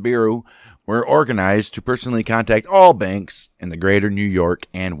agent of the Bureau were organized to personally contact all banks in the greater New York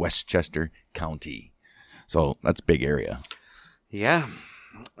and Westchester County. So that's a big area. Yeah.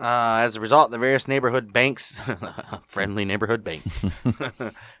 As a result, the various neighborhood banks, friendly neighborhood banks,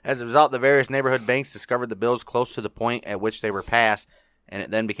 discovered the bills close to the point at which they were passed, and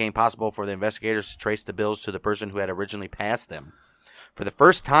it then became possible for the investigators to trace the bills to the person who had originally passed them. For the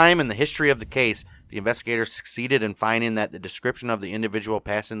first time in the history of the case, the investigators succeeded in finding that the description of the individual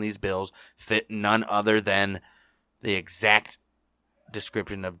passing these bills fit none other than the exact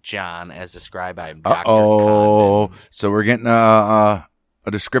description of John as described by Dr. Condon. So we're getting a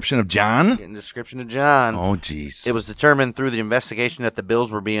description of John? Getting a description of John. Oh, jeez. It was determined through the investigation that the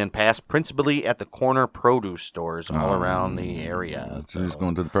bills were being passed principally at the corner produce stores all around the area. So he's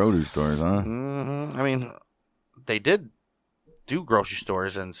going to the produce stores, huh? Mm-hmm. I mean, they did do grocery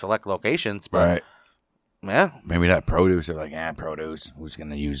stores in select locations, but right. Yeah. Maybe not produce. They're like, produce. Who's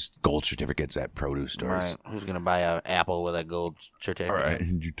going to use gold certificates at produce stores? Right. Who's going to buy an apple with a gold certificate? All right.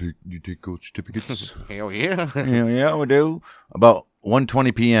 You take gold certificates? Hell yeah. Hell yeah, we do. About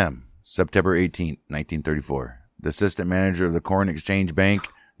 1:20 p.m., September 18th, 1934, the assistant manager of the Corn Exchange Bank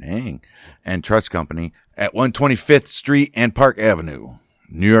and Trust Company at 125th Street and Park Avenue,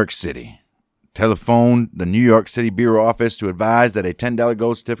 New York City, telephoned the New York City Bureau office to advise that a $10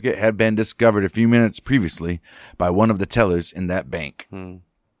 gold certificate had been discovered a few minutes previously by one of the tellers in that bank.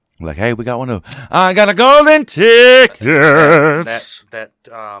 Like, hey, we got one of I got a golden ticket.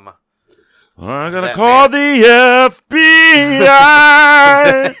 I gotta call the FBI.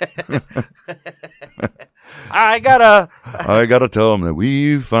 I gotta tell them that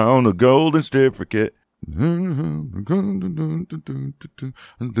we found a golden certificate. I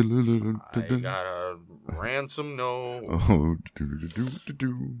got a ransom note.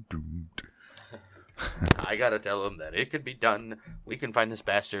 I gotta tell him that it could be done. We can find this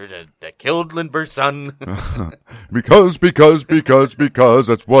bastard that killed Lindbergh's son. because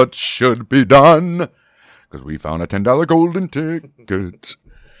that's what should be done. Because we found a $10 golden ticket.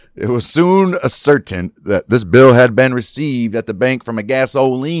 It was soon ascertained that this bill had been received at the bank from a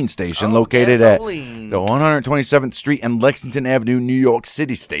gasoline station located at the 127th Street and Lexington Avenue, New York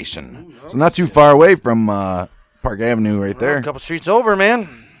City station. So not too far away from Park Avenue right there. A couple streets over,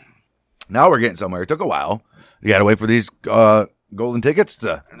 man. Now we're getting somewhere. It took a while. You got to wait for these golden tickets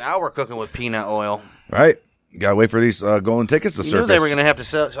to... Now we're cooking with peanut oil. Right. You got to wait for these golden tickets to surface. You knew they were going to have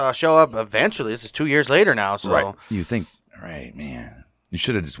to show up eventually. This is 2 years later now. So. Right. You think, right, man. You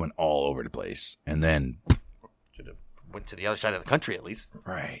should have just went all over the place and then went to the other side of the country at least.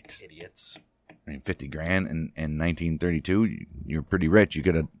 Right. Idiots. I mean, $50,000 in 1932, you're pretty rich. You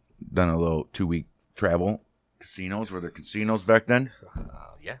could have done a little 2-week travel. Casinos, were there casinos back then?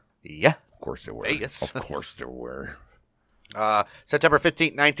 Yeah. Of course there were. Vegas. Of course there were. September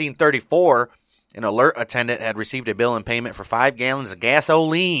 15th, 1934, an alert attendant had received a bill in payment for 5 gallons of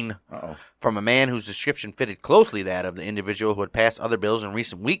gasoline from a man whose description fitted closely that of the individual who had passed other bills in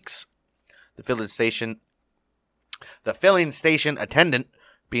recent weeks. The filling station attendant,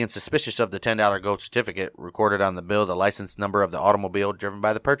 being suspicious of the $10 gold certificate, recorded on the bill the license number of the automobile driven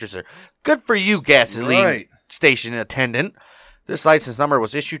by the purchaser. Good for you, gasoline station attendant. This license number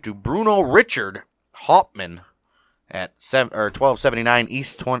was issued to Bruno Richard Hauptmann at 1279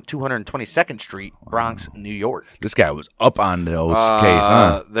 East 222nd Street, Bronx, New York. This guy was up on the old case,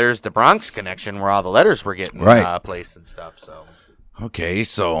 huh? There's the Bronx connection where all the letters were getting placed and stuff. So, okay,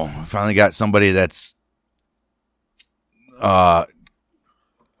 so finally got somebody that's up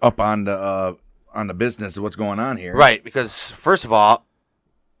on the business of what's going on here. Right, because first of all,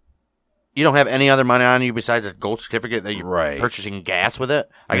 you don't have any other money on you besides a gold certificate that you're purchasing gas with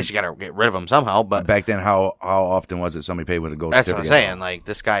it. I guess you got to get rid of them somehow. But back then, how often was it somebody paid with a gold certificate? That's what I'm saying. Like,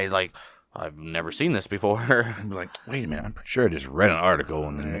 this guy, like, I've never seen this before. I'm like, wait a minute, I'm pretty sure I just read an article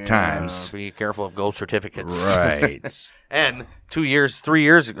in the Times. Be careful of gold certificates. Right. And 3 years,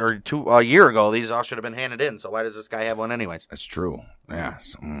 or a year ago, these all should have been handed in. So why does this guy have one anyways? That's true. Yeah.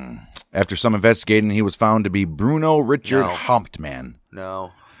 So, after some investigating, he was found to be Bruno Richard Hauptmann.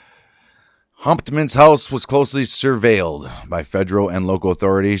 No. Hauptmann's house was closely surveilled by federal and local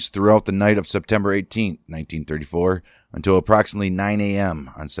authorities throughout the night of September 18th, 1934, until approximately 9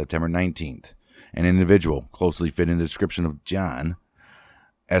 a.m. on September 19th. An individual closely fitting the description of John,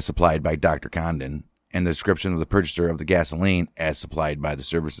 as supplied by Dr. Condon, and the description of the purchaser of the gasoline, as supplied by the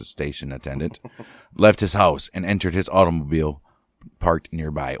service station attendant, left his house and entered his automobile parked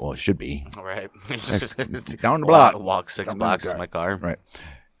nearby. Well, it should be. All right. Down the block. Walk 6 blocks in my car. Right.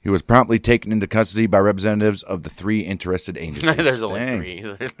 He was promptly taken into custody by representatives of the 3 interested agencies. There's only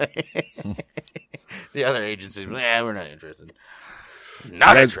 3. The other agencies, we're not interested.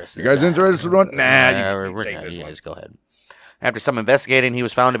 Not interested. You guys interested in one? Nah, you take this one. Just go ahead. After some investigating, he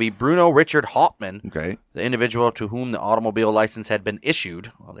was found to be Bruno Richard Hauptmann, the individual to whom the automobile license had been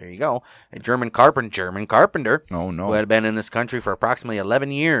issued. Well, there you go. A German carpenter who had been in this country for approximately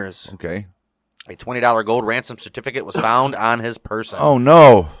 11 years. Okay. A $20 gold ransom certificate was found on his person. Oh,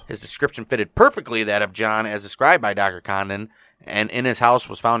 no. His description fitted perfectly that of John as described by Dr. Condon, and in his house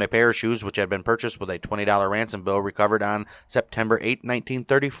was found a pair of shoes which had been purchased with a $20 ransom bill recovered on September 8,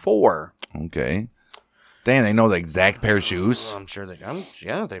 1934. Okay. Damn, they know the exact pair of shoes? Well, I'm sure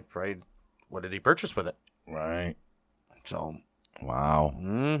they probably, what did he purchase with it? Right. So. Wow.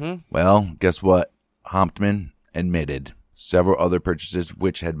 Mm-hmm. Well, guess what? Hauptmann admitted several other purchases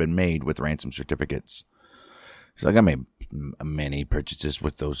which had been made with ransom certificates. So I made many purchases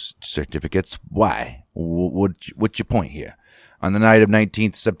with those certificates. Why? What's your point here? On the night of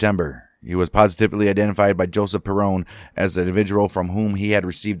 19th September, he was positively identified by Joseph Perron as the individual from whom he had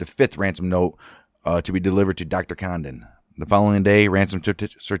received the 5th ransom note to be delivered to Dr. Condon. The following day, ransom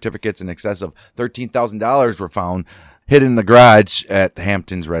certificates in excess of $13,000 were found hidden in the garage at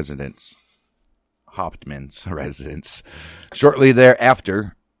Hampton's residence. Hauptmann's residence. Shortly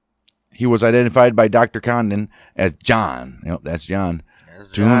thereafter, he was identified by Dr. Condon as John. Yep, that's John.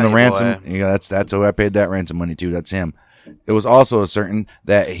 To whom the ransom, that's who I paid that ransom money to. That's him. It was also certain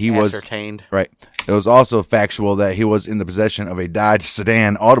that he was ascertained. Right. It was also factual that he was in the possession of a Dodge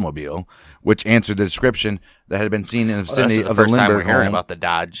sedan automobile, which answered the description that had been seen in the vicinity of the Lindbergh home. That's the first time we're hearing about the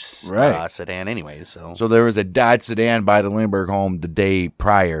Dodge sedan, anyways. So there was a Dodge sedan by the Lindbergh home the day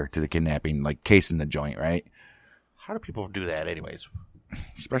prior to the kidnapping, like casing the joint, right? How do people do that, anyways?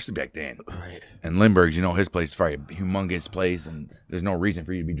 Especially back then. Right. And Lindbergh's, his place is probably a humongous place, and there's no reason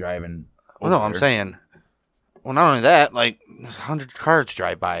for you to be driving. Well, no, I'm saying. Well, not only that, 100 cars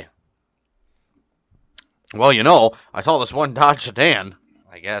drive by. Well, I saw this one Dodge sedan,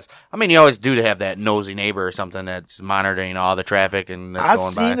 I guess. I mean, you always do have that nosy neighbor or something that's monitoring all the traffic and that's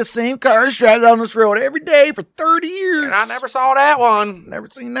going by. I've seen the same cars drive down this road every day for 30 years. And I never saw that one. Never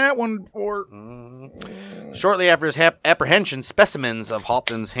seen that one before. Shortly after his apprehension, specimens of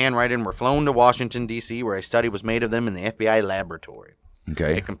Hauptmann's handwriting were flown to Washington, D.C., where a study was made of them in the FBI laboratory.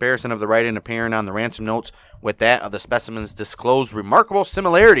 Okay. A comparison of the writing appearing on the ransom notes with that of the specimens disclosed remarkable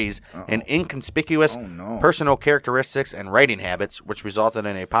similarities in inconspicuous personal characteristics and writing habits, which resulted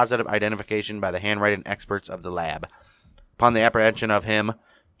in a positive identification by the handwriting experts of the lab. Upon the apprehension of him,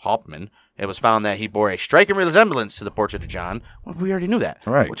 Hauptmann, it was found that he bore a striking resemblance to the portrait of John. Well, we already knew that.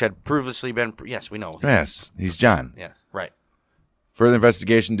 Right. Which had previously been... Yes, we know. Yes, he's John. Yes. Further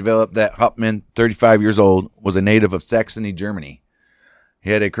investigation developed that Hauptmann, 35 years old, was a native of Saxony, Germany.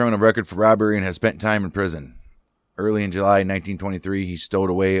 He had a criminal record for robbery and had spent time in prison. Early in July 1923, he stowed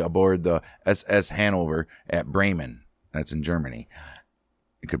away aboard the SS Hanover at Bremen. That's in Germany.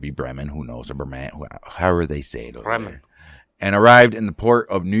 It could be Bremen, who knows, or Bremen, however they say it over Bremen. there. And arrived in the port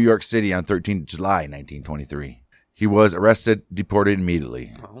of New York City on 13th July 1923. He was arrested, deported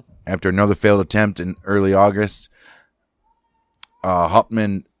immediately. Oh. After another failed attempt in early August,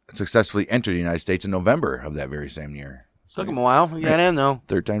 Hauptmann successfully entered the United States in November of that very same year. Took him a while. He got in, though.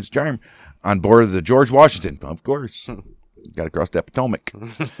 Third time's the charm. On board of the George Washington, of course. Got to cross that Potomac.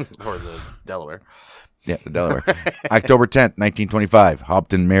 Or the Delaware. Yeah, the Delaware. October 10th, 1925,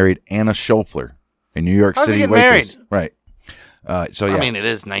 Hauptmann married Anna Schofler, a New York How's he City get waitress. married? Right. So yeah. I mean, it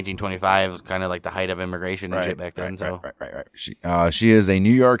is 1925, kind of like the height of immigration and shit back then. Right. She is a New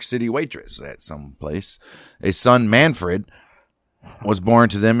York City waitress at some place. A son, Manfred, was born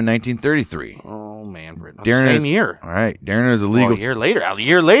to them in 1933. Oh, Manfred. Same year. All right. Darren is illegal. A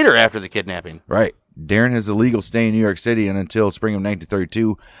year later after the kidnapping. Right. Darren has a legal stay in New York City, and until spring of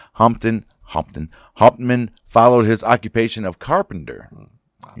 1932, Hauptmann followed his occupation of carpenter.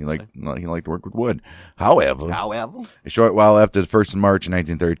 He liked to work with wood. However, a short while after the 1st of March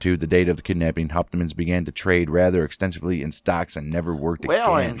 1932, the date of the kidnapping, Hauptmann began to trade rather extensively in stocks and never worked again.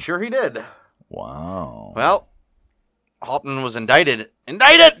 Well, I'm sure he did. Wow. Well, Hauptmann was indicted in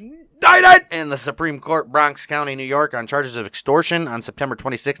the Supreme Court, Bronx County, New York, on charges of extortion on September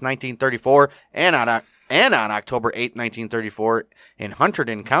 26, 1934, and on October 8, 1934, in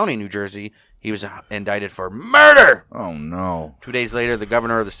Hunterdon County, New Jersey. He was indicted for murder. Oh, no. 2 days later, the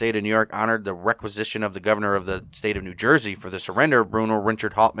governor of the state of New York honored the requisition of the governor of the state of New Jersey for the surrender of Bruno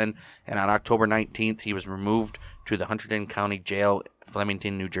Richard Hauptmann, and on October 19th, he was removed to the Hunterdon County Jail,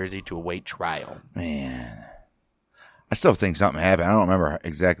 Flemington, New Jersey, to await trial. Man. I still think something happened. I don't remember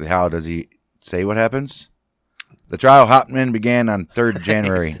exactly how. Does he say what happens? The trial Hauptmann began on 3rd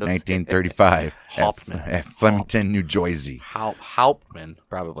January 1935 at Flemington, New Jersey. Hauptmann,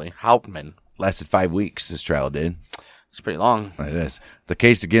 probably. Hauptmann. Lasted 5 weeks, this trial did. It's pretty long. It is. The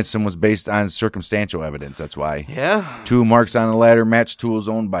case against him was based on circumstantial evidence. That's why. Yeah. 2 marks on the ladder matched tools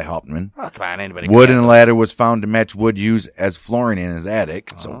owned by Hauptmann. Oh, come on, anybody. Wood in the ladder was found to match wood used as flooring in his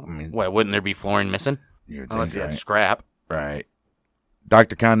attic. So, I mean, wouldn't there be flooring missing? Unless he had scrap. Right.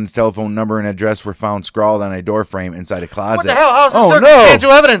 Dr. Condon's telephone number and address were found scrawled on a door frame inside a closet. What the hell? How's this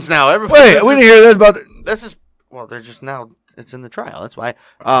circumstantial evidence now? Wait, we didn't hear this about... they're just now... It's in the trial. That's why.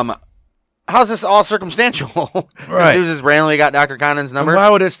 How's this all circumstantial? Right. Dude just randomly got Dr. Condon's number. Why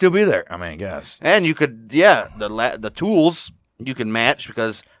would it still be there? I mean, I guess. And you could, the tools you can match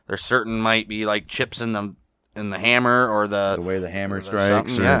because there's certain might be like chips in the hammer or the way the hammer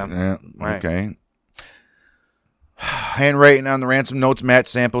strikes. Yeah. Right. Okay. Handwriting on the ransom notes match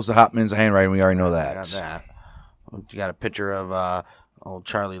samples of Hauptmann's handwriting. We already know that. Got that. You got a picture of old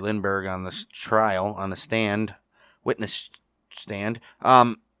Charlie Lindbergh on the trial on the stand, witness stand.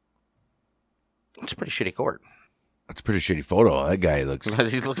 It's a pretty shitty court. That's a pretty shitty photo. That guy looks.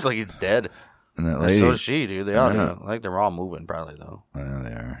 He looks like he's dead. And that lady. So does she, dude. They all do. Like they're all moving, probably though. Yeah,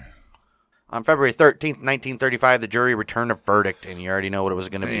 they are. On February 13th, 1935, the jury returned a verdict, and you already know what it was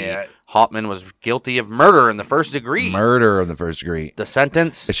going to be. Yeah. Hauptmann was guilty of murder in the first degree. Murder of the first degree. The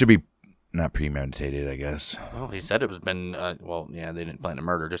sentence? It should be not premeditated, I guess. Well, he said it was been, they didn't plan to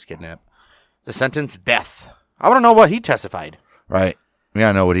murder, just kidnap. The sentence, death. I want to know what he testified. Right. We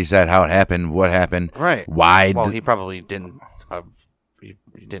gotta know what he said, how it happened, what happened. Right. Why. Well, he probably didn't. He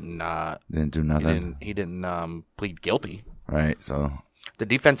didn't. Didn't do nothing. He didn't plead guilty. Right. So. The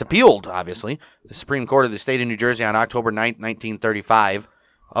defense appealed, obviously. The Supreme Court of the state of New Jersey on October 9th, 1935,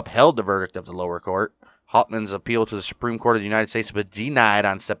 upheld the verdict of the lower court. Hauptmann's appeal to the Supreme Court of the United States was denied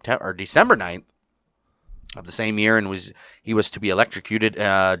on December 9th of the same year, and he was to be electrocuted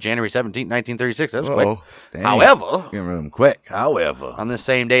January 17th, 1936. That was quick. Dang. However, get rid of him quick. However, on this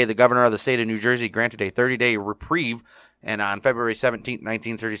same day, the governor of the state of New Jersey granted a 30-day reprieve, and on February 17th,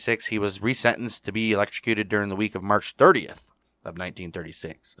 1936, he was resentenced to be electrocuted during the week of March 30th. Of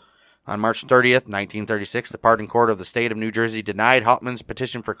 1936. On March 30th, 1936, the pardon court of the state of New Jersey denied Hauptmann's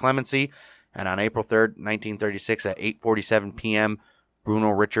petition for clemency, and on April 3rd, 1936, at 8:47 p.m., Bruno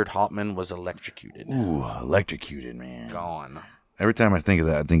Richard Hauptmann was electrocuted. Ooh, electrocuted, man. Gone. Every time I think of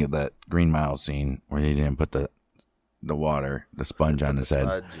that, I think of that Green Mile scene where he didn't put the water, the sponge on his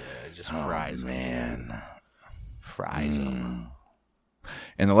head. It just fries him. Man. Fries him.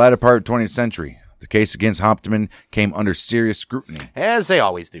 In the latter part of the 20th century, The case against Hauptmann came under serious scrutiny. As they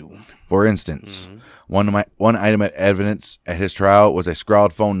always do. For instance, one item of evidence at his trial was a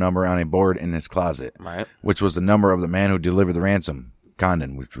scrawled phone number on a board in his closet, Right. which was the number of the man who delivered the ransom,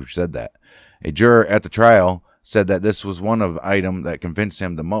 Condon, which we said that. A juror at the trial said that this was one of the item that convinced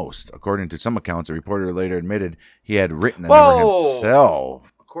him the most. According to some accounts, a reporter later admitted he had written the number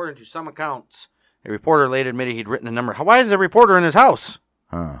himself. According to some accounts, a reporter later admitted he'd written the number. Why is there a reporter in his house?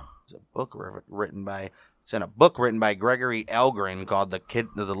 Huh. It's a book written by Gregory Algren called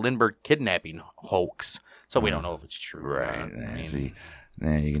the Lindbergh Kidnapping Hoax. So we don't know if it's true. Right.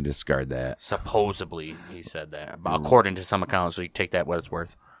 You can discard that. Supposedly, he said that. According to some accounts, so you take that what it's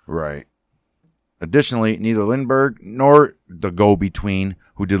worth. Right. Additionally, neither Lindbergh nor the go-between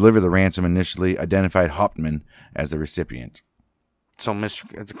who delivered the ransom initially identified Hauptmann as the recipient. So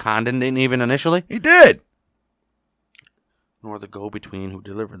Mr. Condon didn't even initially? He did. Nor the go-between who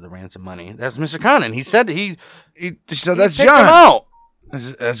delivered the ransom money. That's Mr. Condon. He said he said that's John. Him out.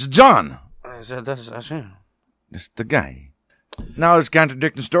 That's John. I said that's him. That's the guy. Now there's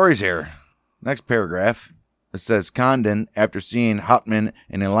contradicting stories here. Next paragraph. It says Condon, after seeing Hauptmann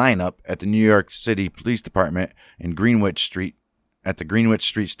in a lineup at the New York City Police Department in Greenwich Street, at the Greenwich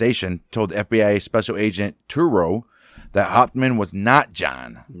Street station, told FBI Special Agent Turo that Hauptmann was not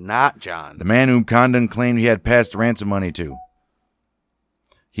John. Not John. The man whom Condon claimed he had passed the ransom money to.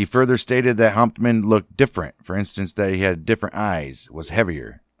 He further stated that Hauptmann looked different. For instance, that he had different eyes, was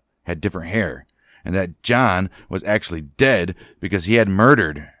heavier, had different hair, and that John was actually dead because he had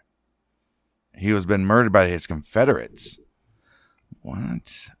murdered. He was been murdered by his Confederates.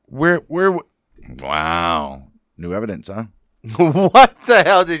 What? Where? Wow. New evidence, huh? What the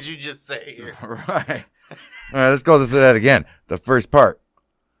hell did you just say here? Right. All right, let's go through that again. The first part.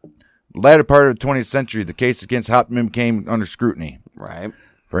 The latter part of the 20th century, the case against Hauptmann came under scrutiny. Right.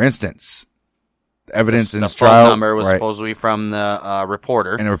 For instance, the evidence in his phone trial number was supposedly from the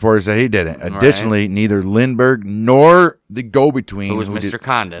reporter. And the reporter said he didn't. Additionally, neither Lindbergh nor the go-between, who was Mr.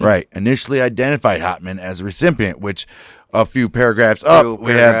 Condon, initially identified Hauptmann as a recipient, which a few paragraphs up,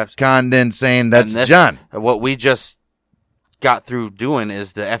 we have Condon saying that's John. What we just got through doing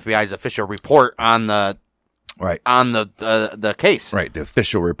is the FBI's official report on the case. Right, the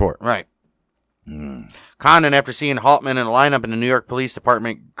official report. Right. Condon, after seeing Hauptmann in a lineup in the New York Police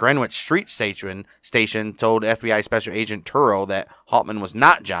Department Greenwich Street station, told FBI Special Agent Turo that Hauptmann was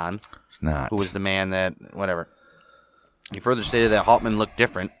not John. It's not. Who was the man that, whatever. He further stated that Hauptmann looked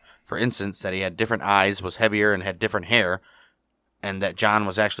different. For instance, that he had different eyes, was heavier, and had different hair. And that John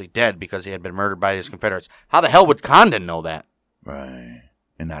was actually dead because he had been murdered by his Confederates. How the hell would Condon know that? Right.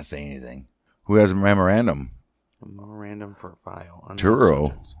 And not say anything. Who has a memorandum? A memorandum for a file.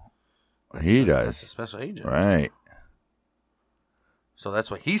 Turo. He does. That's a special agent. Right. So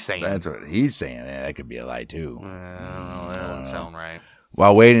that's what he's saying. That's what he's saying. That could be a lie, too. I don't know. That doesn't sound right.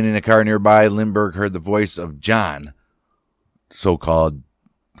 While waiting in a car nearby, Lindbergh heard the voice of John, so-called,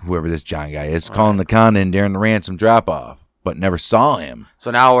 whoever this John guy is, calling the Condon during the ransom drop-off, but never saw him.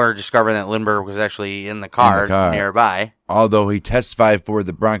 So now we're discovering that Lindbergh was actually in the car nearby. Although he testified for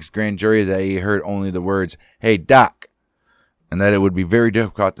the Bronx grand jury that he heard only the words, "Hey, Doc," and that it would be very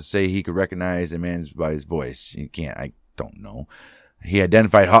difficult to say he could recognize a man by his voice. You can't. I don't know. He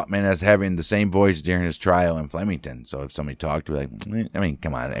identified Hauptmann as having the same voice during his trial in Flemington. So if somebody talked to him, I mean,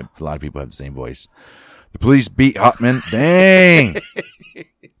 come on. A lot of people have the same voice. The police beat Hauptmann. Dang.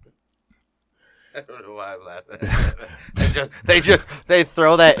 I don't know why I'm laughing. They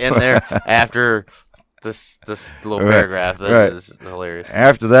throw that in there after this little paragraph. That is hilarious.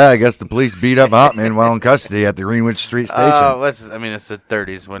 After that, I guess the police beat up Hauptmann while in custody at the Greenwich Street station. It's the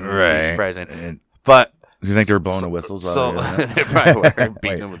 30s when it's surprising. But do you think they were blowing the whistles? So they probably were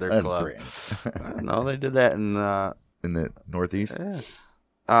beating them with their club. No, they did that in the Northeast.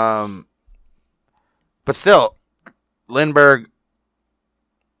 Yeah. But still, Lindbergh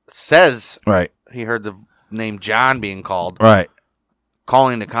says he heard the name John being called. Right.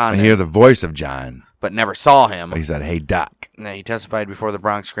 Calling to Condon. And he heard the voice of John. But never saw him. He said, "Hey, Doc." Now, he testified before the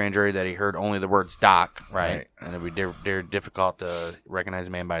Bronx grand jury that he heard only the words Doc, right? And it would be very difficult to recognize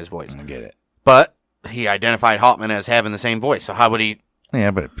a man by his voice. I get it. But he identified Hauptmann as having the same voice. So how would he...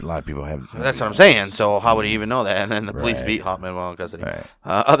 Yeah, but a lot of people have... That's what I'm saying. So how would he even know that? And then the police beat Hauptmann while in custody.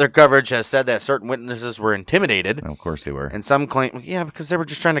 Other coverage has said that certain witnesses were intimidated. Of course they were. And some claim... Yeah, because they were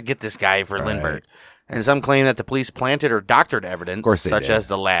just trying to get this guy for Lindbergh. And some claim that the police planted or doctored evidence, such as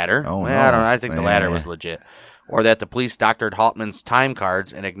the latter. Oh, well, I think the latter was legit. Or that the police doctored Hauptmann's time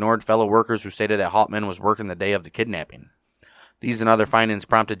cards and ignored fellow workers who stated that Hauptmann was working the day of the kidnapping. These and other findings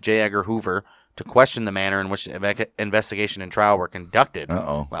prompted J. Edgar Hoover to question the manner in which the investigation and trial were conducted.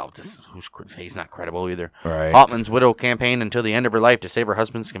 Uh-oh. Well, he's not credible either. Right. Hauptmann's widow campaigned until the end of her life to save her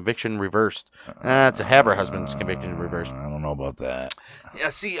husband's conviction reversed. To have her husband's conviction reversed. I don't know about that. Yeah,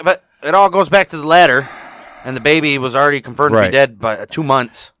 see, but it all goes back to the ladder, and the baby was already confirmed to be dead by 2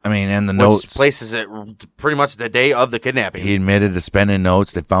 months. I mean, and the which notes. places it pretty much the day of the kidnapping. He admitted to spending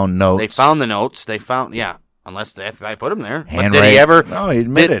notes. They found notes. They found the notes. Unless the FBI put them there. Handwriting. But did he ever? No, he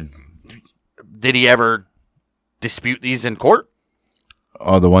admitted. Did he ever dispute these in court?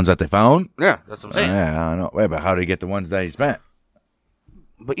 Oh, the ones that they found? Yeah, that's what I'm saying. Yeah, I know. Wait, but how did he get the ones that he spent?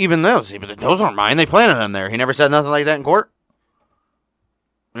 But even those aren't mine. They planted them there. He never said nothing like that in court.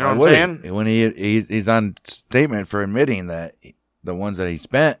 You know what I'm saying? When he's on statement for admitting that the ones that he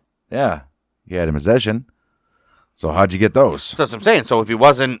spent, yeah, he had in possession. So how'd you get those? That's what I'm saying. So if he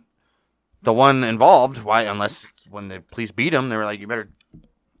wasn't the one involved, why? Unless when the police beat him, they were like, "You better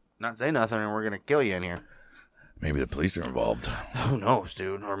not say nothing, or we're gonna kill you in here." Maybe the police are involved. Who knows,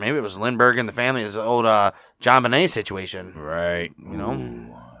 dude? Or maybe it was Lindbergh and the family. His old John Bonet situation, right? You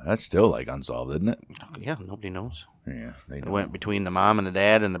know, that's still like unsolved, isn't it? Yeah, nobody knows. Yeah, it went between the mom and the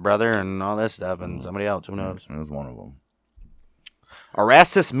dad and the brother and all that stuff, and somebody else. Who knows? It was one of them.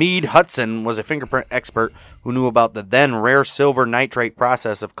 Erastus Mead Hudson was a fingerprint expert who knew about the then rare silver nitrate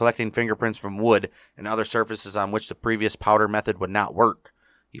process of collecting fingerprints from wood and other surfaces on which the previous powder method would not work.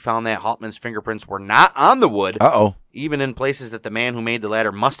 He found that Hauptmann's fingerprints were not on the wood, even in places that the man who made the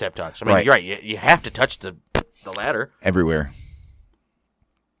ladder must have touched. I mean, you're right. You have to touch the ladder. Everywhere,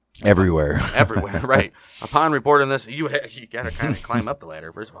 right. Upon reporting this, you got to kind of climb up the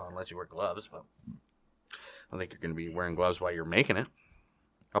ladder, first of all, unless you wear gloves. But I don't think you're going to be wearing gloves while you're making it.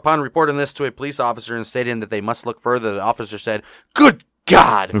 Upon reporting this to a police officer and stating that they must look further, the officer said, "Good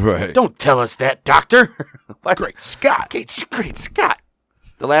God! Right. Don't tell us that, doctor." Great Scott. Great Scott.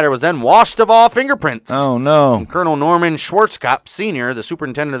 The ladder was then washed of all fingerprints. Oh, no. And Colonel Norman Schwarzkopf, Sr., the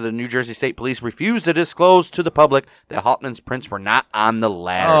superintendent of the New Jersey State Police, refused to disclose to the public that Hauptmann's prints were not on the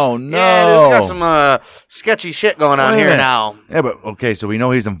ladder. Oh, no. Yeah, we got some sketchy shit going on here now. Yeah, but, okay, so we know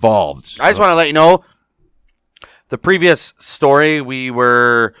he's involved. So. I just want to let you know, the previous story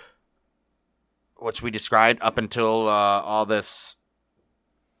which we described up until all this,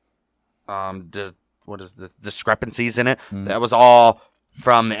 the discrepancies in it, that was all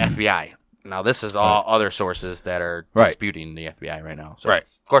from the FBI. Now, this is all other sources that are disputing the FBI right now. So, of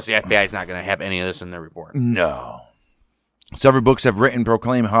course, the FBI is not going to have any of this in their report. No. Several books have written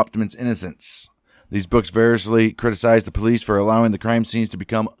proclaim Hauptmann's innocence. These books variously criticize the police for allowing the crime scenes to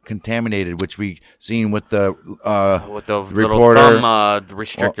become contaminated, which we seen with the reporter thumb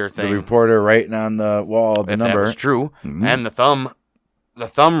restrictor thing. The reporter writing on the wall the number. That was true, and the thumb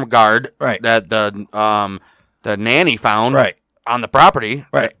guard that the nanny found on the property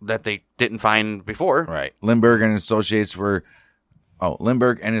that they didn't find before. Right. Lindbergh and Associates for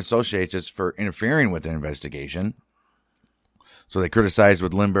interfering with the investigation. So they criticized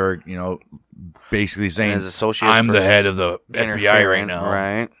with Lindbergh, basically saying, "I'm the head of the FBI right now.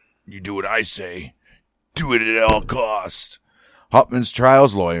 Right. You do what I say. Do it at all costs." Hauptmann's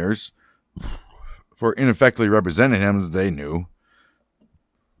trials lawyers, for ineffectively representing him as they knew.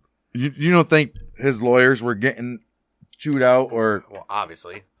 You don't think his lawyers were getting chewed out or? Well,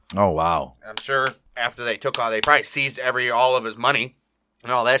 obviously. Oh, wow. I'm sure after they probably seized all of his money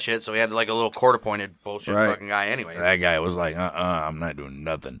and all that shit, so he had like a little court-appointed bullshit fucking guy anyway. That guy was like, I'm not doing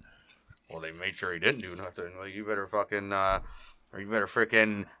nothing. Well, they made sure he didn't do nothing. Well, you better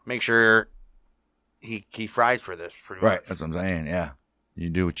freaking make sure he fries for this, pretty much. That's what I'm saying, yeah.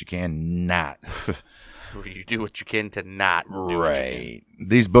 You do what you can not. You do what you can to not do what you can.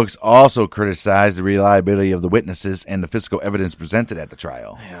 These books also criticize the reliability of the witnesses and the physical evidence presented at the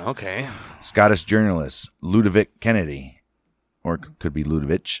trial. Yeah, okay. Scottish journalist Ludovic Kennedy, or could be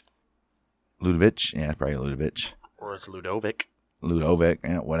Ludovic. Ludovic, yeah, probably Ludovic. Or it's Ludovic. Ludovic,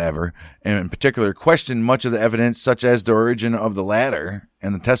 whatever. And in particular, questioned much of the evidence, such as the origin of the ladder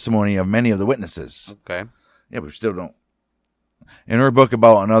and the testimony of many of the witnesses. Okay. Yeah, but we still don't. In her book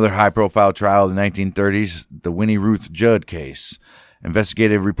about another high-profile trial in the 1930s, the Winnie Ruth Judd case,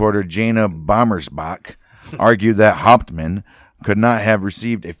 investigative reporter Jana Bommersbach argued that Hauptmann could not have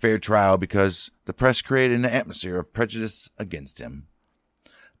received a fair trial because the press created an atmosphere of prejudice against him.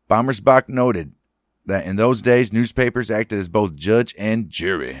 Bommersbach noted that in those days, newspapers acted as both judge and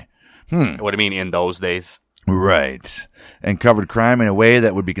jury. What do you mean in those days? Right. And covered crime in a way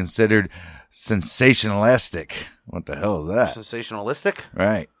that would be considered sensationalistic. What the hell is that? Sensationalistic?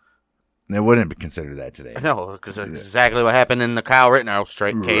 Right. It wouldn't be considered that today. No, because that's exactly what happened in the Kyle Rittenhouse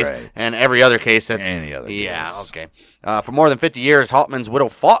case and every other case. Any other case. Yeah, okay. For more than 50 years, Hauptmann's widow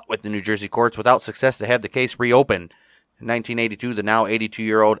fought with the New Jersey courts without success to have the case reopened. In 1982, the now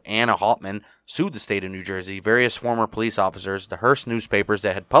 82-year-old Anna Hauptmann sued the state of New Jersey, various former police officers, the Hearst newspapers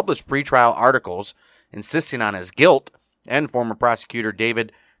that had published pretrial articles insisting on his guilt, and former prosecutor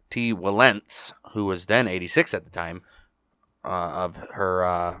David T. Wilentz, who was then 86 at the time, of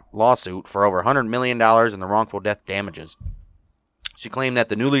her lawsuit for over $100 million in the wrongful death damages. She claimed that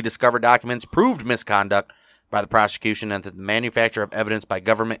the newly discovered documents proved misconduct by the prosecution and that the manufacture of evidence by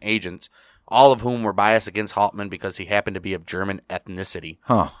government agents, all of whom were biased against Hauptmann because he happened to be of German ethnicity.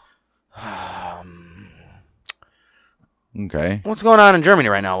 Huh. Okay. What's going on in Germany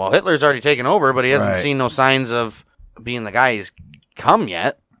right now? Well, Hitler's already taken over, but he hasn't seen no signs of being the guy he's come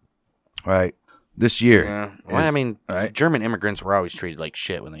yet. Right. This year. German immigrants were always treated like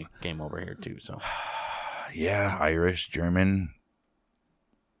shit when they came over here, too. So, yeah, Irish, German,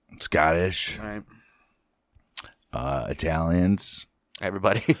 Scottish, right. Italians.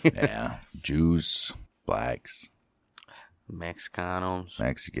 Everybody. Yeah. Jews, blacks, Mexicanos,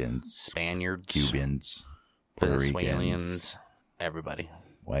 Mexicans, Spaniards, Cubans, Puerto Venezuelans, everybody.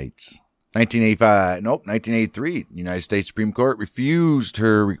 Whites. 1983, the United States Supreme Court refused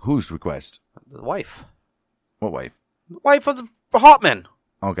whose request? The wife. What wife? The wife of the Hauptmann.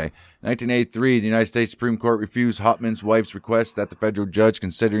 Okay. 1983, the United States Supreme Court refused Hauptmann's wife's request that the federal judge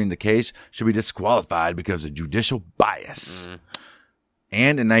considering the case should be disqualified because of judicial bias.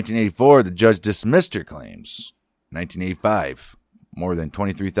 And in 1984, the judge dismissed her claims. 1985, more than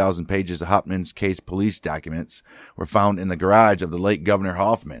 23,000 pages of Hauptmann's case police documents were found in the garage of the late Governor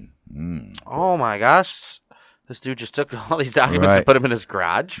Hoffman. Oh my gosh. This dude just took all these documents and put them in his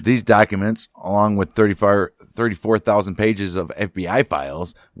garage. These documents, along with 34,000 pages of FBI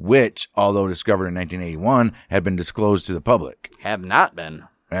files, which, although discovered in 1981, had been disclosed to the public. Have not been.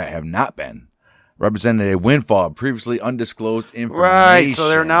 Represented a windfall of previously undisclosed information. Right, so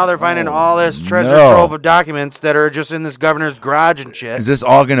they're finding all this treasure trove of documents that are just in this governor's garage and shit. Is this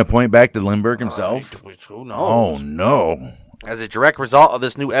all going to point back to Lindbergh himself? Who knows? Oh, no. As a direct result of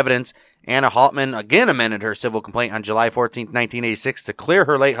this new evidence, Anna Hauptmann again amended her civil complaint on July 14, 1986 to clear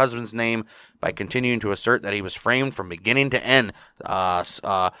her late husband's name by continuing to assert that he was framed from beginning to end,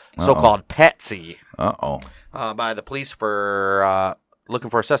 so-called patsy, by the police for looking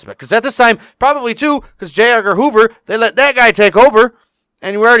for a suspect. Because at this time, probably too, because J. Edgar Hoover, they let that guy take over,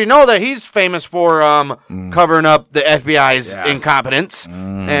 and we already know that he's famous for covering up the FBI's incompetence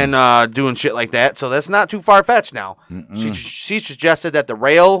and doing shit like that. So that's not too far-fetched now. She suggested that the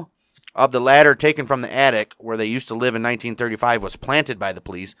rail of the ladder taken from the attic where they used to live in 1935 was planted by the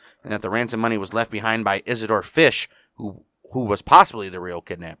police, and that the ransom money was left behind by Isidore Fish, who was possibly the real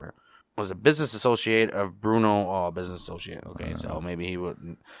kidnapper. Was a business associate of Bruno. Business associate. Okay, so maybe he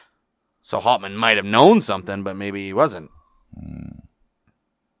wouldn't. So Hauptmann might have known something, but maybe he wasn't.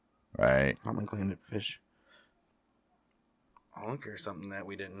 Right. Hauptmann claimed that Fish. I don't care something that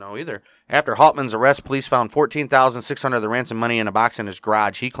we didn't know either. After Hauptmann's arrest, police found $14,600 of the ransom money in a box in his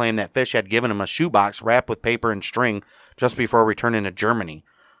garage. He claimed that Fish had given him a shoebox wrapped with paper and string just before returning to Germany.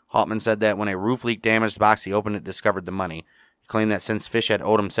 Hauptmann said that when a roof leak damaged the box, he opened it and discovered the money. He claimed that since Fish had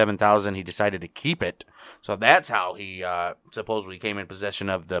owed him $7,000, he decided to keep it. So that's how he supposedly came in possession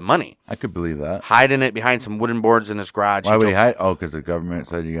of the money. I could believe that. Hiding it behind some wooden boards in his garage. Why would he hide? Oh, because the government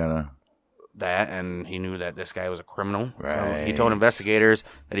said you gotta... That, and he knew that this guy was a criminal. Right. He told investigators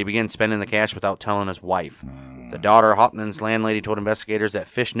that he began spending the cash without telling his wife. The daughter, Hauptmann's landlady, told investigators that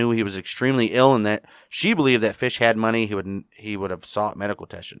Fish knew he was extremely ill and that she believed that Fish had money he would have sought medical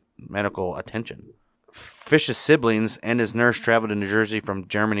attention. Fish's siblings and his nurse traveled to New Jersey from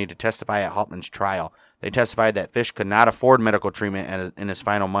Germany to testify at Hauptmann's trial. They testified that Fish could not afford medical treatment in his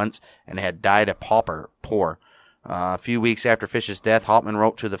final months and had died a poor. A few weeks after Fish's death, Hauptmann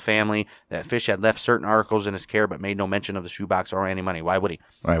wrote to the family that Fish had left certain articles in his care but made no mention of the shoebox or any money. Why would he?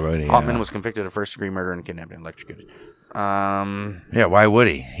 Hauptmann was convicted of first-degree murder and kidnapping and electrocuted. Yeah, why would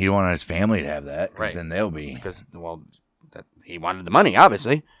he? He wanted his family to have that. Right. Then they'll be... Because, he wanted the money,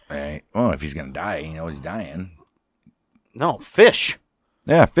 obviously. Right. Well, if he's going to die, he knows he's dying. No, Fish.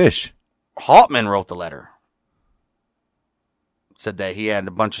 Yeah, Fish. Hauptmann wrote the letter. Said that he had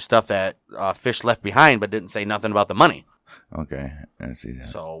a bunch of stuff that Fish left behind, but didn't say nothing about the money. Okay, I see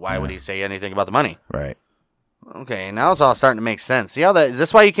that. So why would he say anything about the money? Right. Okay, now it's all starting to make sense. See how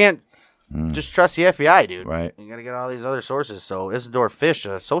that's why you can't just trust the FBI, dude. Right. You got to get all these other sources. So Isidore Fish,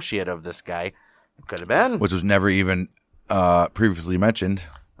 an associate of this guy, could have been, which was never even previously mentioned.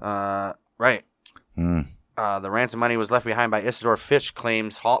 Right. The ransom money was left behind by Isidore Fish,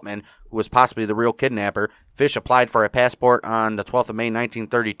 claims Haltman, who was possibly the real kidnapper. Fish applied for a passport on the 12th of May,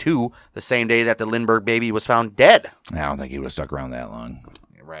 1932, the same day that the Lindbergh baby was found dead. I don't think he would have stuck around that long.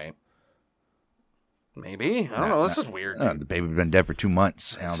 Right. Maybe. I don't know. This is weird. The baby's been dead for 2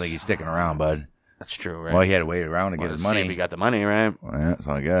 months. I don't think he's sticking around, bud. That's true, right? Well, he had to wait around to get his money. See if he got the money, right? Well, yeah,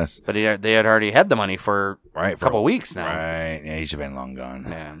 so I guess. But they had already had the money for a couple of weeks now. Right. Yeah, he should have been long gone.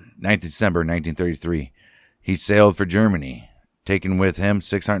 Yeah. 9th December, 1933. He sailed for Germany, taking with him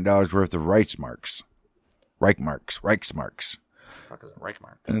 $600 worth of Reichsmarks. What is a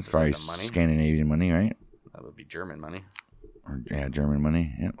Reichsmark? And it's probably Scandinavian money, right? That would be German money. German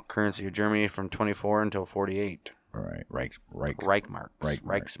money. Yep. Currency of Germany from 24 until 48. All right. Reichsmark.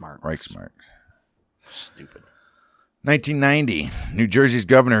 Stupid. 1990, New Jersey's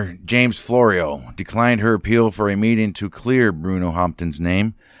Governor James Florio declined her appeal for a meeting to clear Bruno Hampton's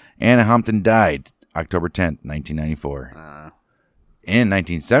name. Anna Hampton died October 10th, 1994. In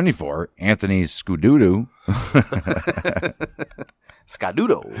 1974, Anthony Scaduto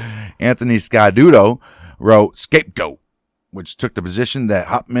wrote Scapegoat, which took the position that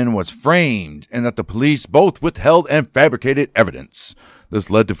Hauptmann was framed and that the police both withheld and fabricated evidence. This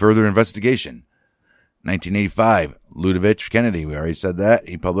led to further investigation. 1985, Ludovic Kennedy, we already said that,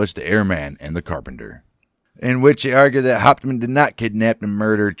 he published The Airman and the Carpenter, in which he argued that Hauptmann did not kidnap and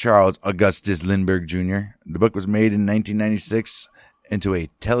murder Charles Augustus Lindbergh Jr. The book was made in 1996 into a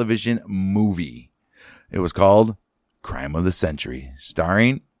television movie. It was called Crime of the Century,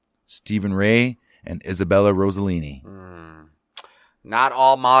 starring Stephen Ray and Isabella Rossellini. Not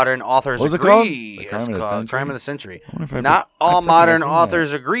all modern authors agree. Crime of the Century. Not all modern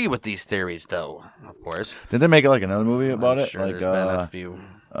authors agree with these theories, though, of course. Did they make like another movie about it? Sure, like there's been a few.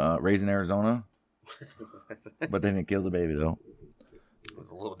 Raising Arizona? But they didn't kill the baby, though. It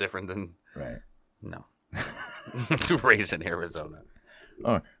was a little different than... Right. No. Raising Arizona.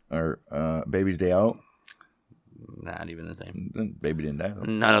 Oh, or Baby's Day Out? Not even the same. The baby didn't die, though.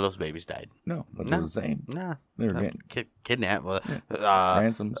 None of those babies died. No, but they're the same. No. They were getting kidnapped.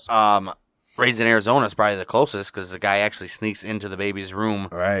 ransoms. Raising Arizona is probably the closest because the guy actually sneaks into the baby's room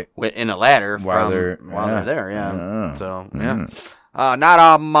right in a ladder while they're there. Yeah. Not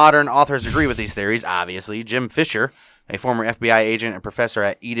all modern authors agree with these theories, obviously. Jim Fisher, a former FBI agent and professor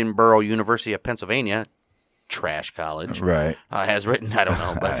at Edinburgh University of Pennsylvania, trash college, right, has written,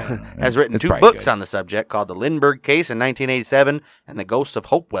 has written two books on the subject called The Lindbergh Case in 1987 and The Ghost of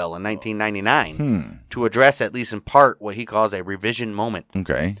Hopewell in 1999 to address, at least in part, what he calls a revision moment.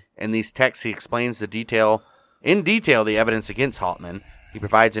 Okay. In these texts, he explains in detail the evidence against Haltman. He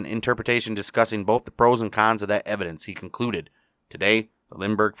provides an interpretation discussing both the pros and cons of that evidence. He concluded, today, the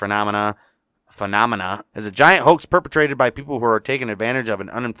Lindbergh phenomena is a giant hoax perpetrated by people who are taking advantage of an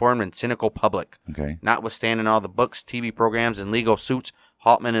uninformed and cynical public. Okay. Notwithstanding all the books, TV programs, and legal suits,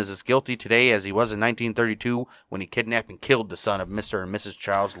 Haltman is as guilty today as he was in 1932 when he kidnapped and killed the son of Mr. and Mrs.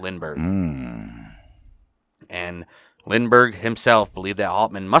 Charles Lindbergh. And Lindbergh himself believed that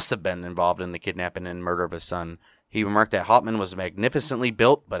Haltman must have been involved in the kidnapping and murder of his son. He remarked that Haltman was magnificently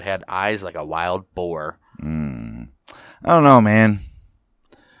built but had eyes like a wild boar. I don't know, man.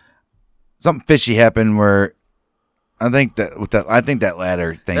 Something fishy happened where I think that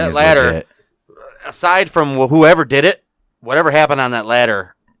ladder thing is legit. Aside from whoever did it, whatever happened on that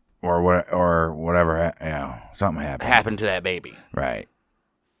ladder, or whatever, something happened to that baby. Right,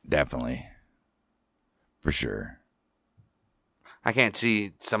 definitely, for sure. I can't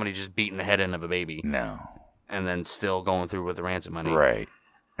see somebody just beating the head in of a baby. No, and then still going through with the ransom money. Right,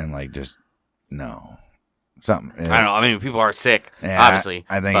 and no. Something. I don't know. I mean, people are sick, obviously.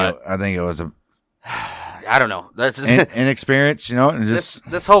 I think it was a. I don't know. That's inexperience, and just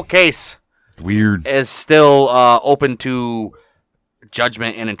this whole case weird is still open to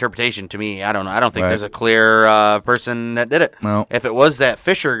judgment and interpretation. To me, I don't know. I don't think there's a clear person that did it. No. If it was that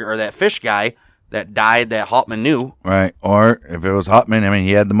Fisher or that Fish guy that died, that Haltman knew. Right, or if it was Haltman, I mean,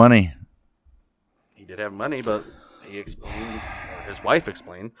 he had the money. He did have money, but he explained, or his wife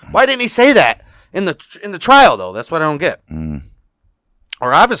explained. Why didn't he say that? In the trial, though, that's what I don't get.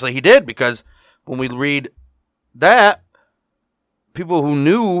 Or obviously he did, because when we read that, people who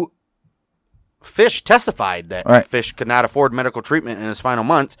knew Fish testified that Fish could not afford medical treatment in his final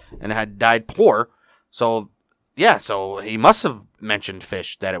months and had died poor. So he must have mentioned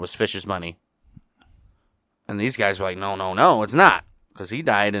Fish, that it was Fish's money. And these guys were like, no, it's not, because he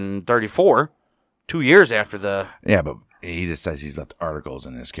died in 1934, 2 years after the... Yeah, but he just says he's left articles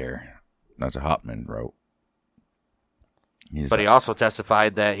in his care. That's what Hauptmann wrote. But he also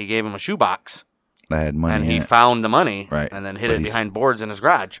testified that he gave him a shoebox that had money and in he it. found the money Right. and then hid it behind boards in his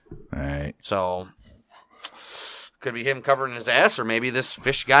garage. Right. So, Could be him covering his ass, or maybe this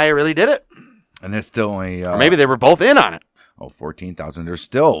fish guy really did it. And it's still only... or maybe they were both in on it. 14,000. There's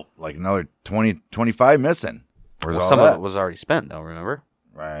still like another 25 missing. Where's all some that? of it was already spent, though, remember?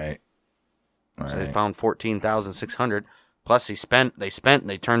 Right. So they found 14,600. Plus,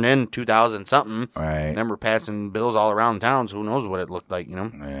 they turned in 2,000 something. Right. And then we're passing bills all around town, so who knows what it looked like,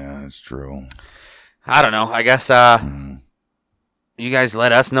 Yeah, that's true. I don't know. I guess you guys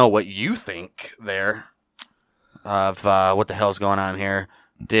let us know what you think there of what the hell's going on here.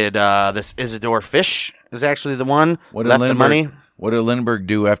 Did this Isidore Fish is actually the one left the money? What did Lindbergh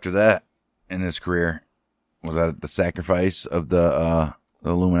do after that in his career? Was that the sacrifice of the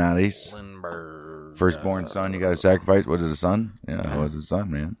Illuminati's? Lindbergh. Firstborn son, you got to sacrifice? Was it a son? Yeah, it was a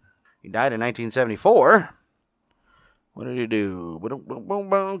son, man. He died in 1974. What did he do? Boom, boom,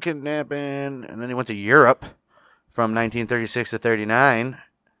 boom, kidnapping. And then he went to Europe from 1936 to 39.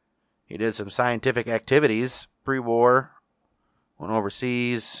 He did some scientific activities pre-war. Went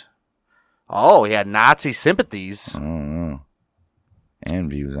overseas. Oh, he had Nazi sympathies. Oh, no. And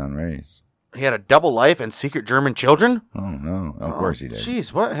views on race. He had a double life and secret German children? Oh, no. Of course he did.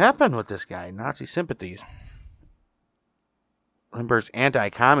 Jeez, what happened with this guy? Nazi sympathies. Lindbergh's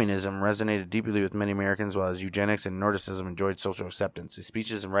anti-communism resonated deeply with many Americans, while his eugenics and Nordicism enjoyed social acceptance. His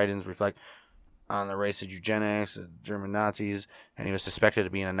speeches and writings reflect on the race of eugenics, the German Nazis, and he was suspected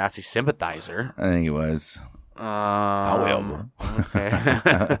of being a Nazi sympathizer. I think he was. Okay.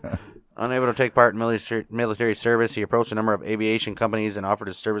 Unable to take part in military service, he approached a number of aviation companies and offered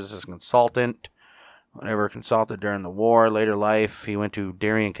his services as a consultant. Whenever consulted during the war, later life, he went to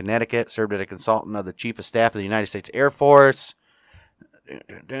Darien, Connecticut, served as a consultant of the Chief of Staff of the United States Air Force.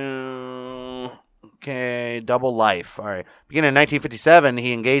 Okay, double life. All right. Beginning in 1957,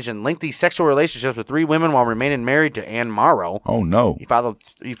 he engaged in lengthy sexual relationships with 3 women while remaining married to Anne Morrow. Oh, no. He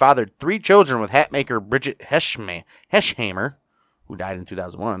fathered 3 children with hatmaker Bridget Heschhamer, who died in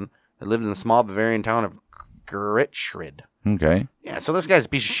 2001. They lived in the small Bavarian town of Gritschrid. Okay. Yeah, so this guy's a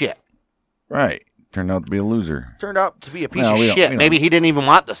piece of shit. Right. Turned out to be a loser. Turned out to be a piece of shit. Maybe he didn't even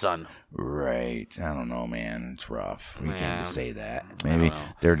want the son. Right. I don't know, man. It's rough. We can't just say that. Maybe Maybe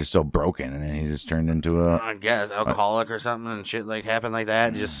they're just so broken, and then he just turned into I guess alcoholic or something, and shit like happened like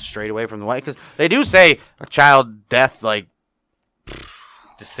that, just straight away from the wife. Because they do say a child death like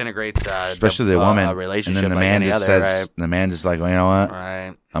disintegrates, especially the woman relationship. And then the like man any just other, says, right? the man just like, well, you know what?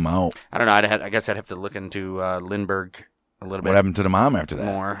 Right. I'm out. I don't know. I guess I'd have to look into Lindbergh a little bit. What happened to the mom after that?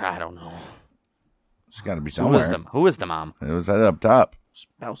 More? I don't know. She's got to be somewhere. Who is the mom? It was that up top.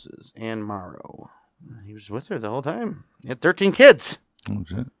 Spouses. Anne Morrow. He was with her the whole time. He had 13 kids. Oh,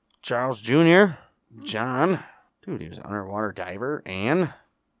 shit. Charles Jr., John. Dude, he was an underwater diver. Anne.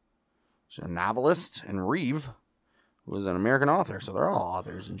 She's a novelist. And Reeve, who was an American author. So they're all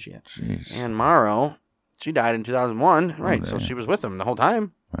authors and shit. Jeez. Anne Morrow. She died in 2001. Right, so she was with him the whole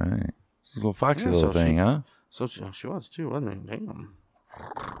time. Right. This little foxy little thing, huh? So she was too, wasn't she? Damn.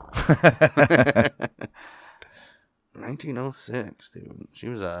 1906, dude. She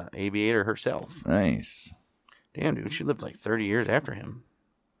was a aviator herself. Nice. Damn, dude. She lived like 30 years after him.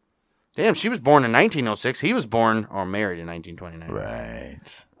 Damn, she was born in 1906. He was born or married in 1929.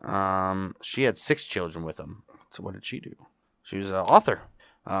 Right. She had 6 children with him. So what did she do? She was an author.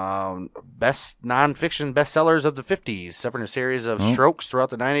 Best nonfiction bestsellers of the 50s. Suffering a series of strokes throughout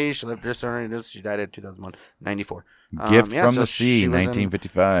the 90s. She lived just under this. She died in 2001, 94. Gift from the Sea,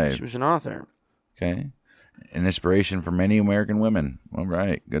 1955. She was an author. Okay. An inspiration for many American women. All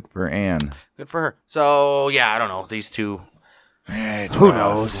right. Good for Anne. Good for her. So, yeah, I don't know. These two. Who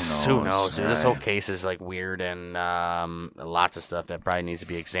knows? Who knows? Dude, this whole case is like weird and lots of stuff that probably needs to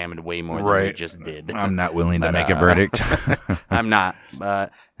be examined way more than we just did. I'm not willing to make a verdict. I'm not.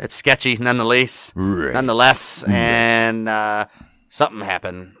 But it's sketchy nonetheless. Right. Nonetheless. And something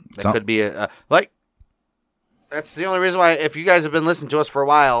happened. That could be that's the only reason why, if you guys have been listening to us for a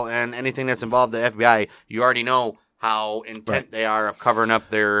while and anything that's involved the FBI, you already know how intent they are of covering up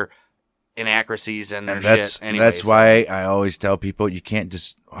their inaccuracies and their shit. Anyway, that's why I always tell people you can't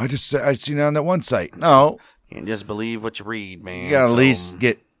just, I seen it on that one site. No. You can't just believe what you read, man. You got to at least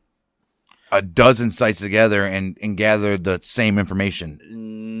get a dozen sites together and gather the same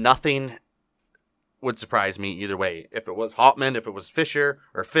information. Nothing would surprise me either way. If it was Hauptmann, if it was Fisher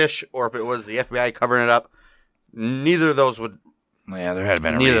or Fish, or if it was the FBI covering it up, neither of those would. Yeah, there had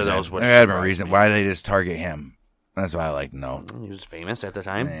been a neither reason. Of those would there had been a reason. Why did they just target him? That's what I like to know. He was famous at the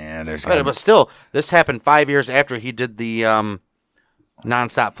time. Yeah, but still, this happened 5 years after he did the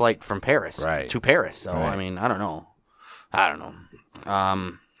nonstop flight from Paris to Paris. So I mean, I don't know.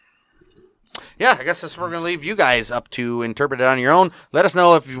 Yeah, I guess that's what we're going to leave you guys up to interpret it on your own. Let us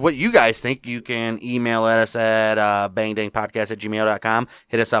know what you guys think. You can email at us at bangdangpodcast@gmail.com.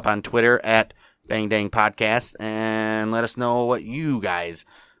 Hit us up on Twitter at bangdangpodcast, and let us know what you guys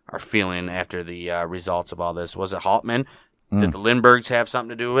are feeling after the results of all this. Was it Haltman? Did the Lindberghs have something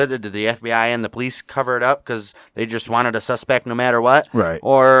to do with it? Did the FBI and the police cover it up because they just wanted a suspect no matter what? Right.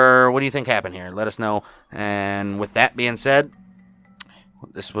 Or what do you think happened here? Let us know. And with that being said,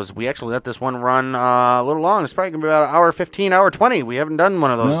 we actually let this one run a little long. It's probably going to be about an hour 15, hour 20. We haven't done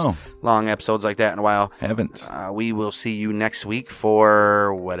one of those long episodes like that in a while. Haven't. We will see you next week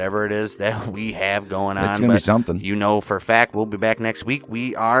for whatever it is that we have going on. It's going to be something. You know for a fact we'll be back next week.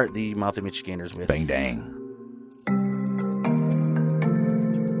 We are the Mouthy Michiganders with Bang Dang.